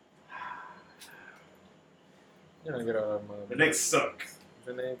 The Knicks suck.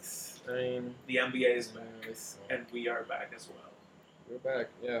 The Knicks, I mean... The NBA is back, and we are back as well. We're back,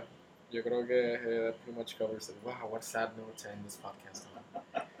 yeah. Yo creo que that pretty much covers it. Wow, what a sad note to end this podcast on.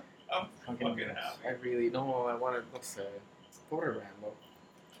 I'm fucking happy. I really, no, I wanted, no sé, pobre Randall.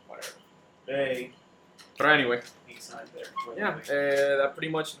 Whatever. Hey. But anyway. He's not there. Yeah, that pretty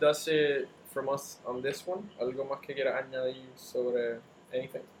much does it from us on this one. ¿Algo más que quieras añadir sobre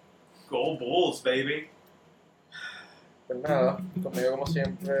anything? Go Bulls, baby. Pues nada, conmigo como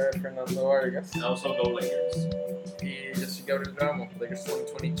siempre, Fernando Vargas. Also go Lakers. Y yo soy Gabriel Ramos, Lakers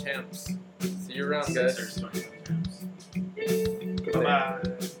 2020 champs. See you around, guys. Sixers 2020 champs. Good day. Bye-bye.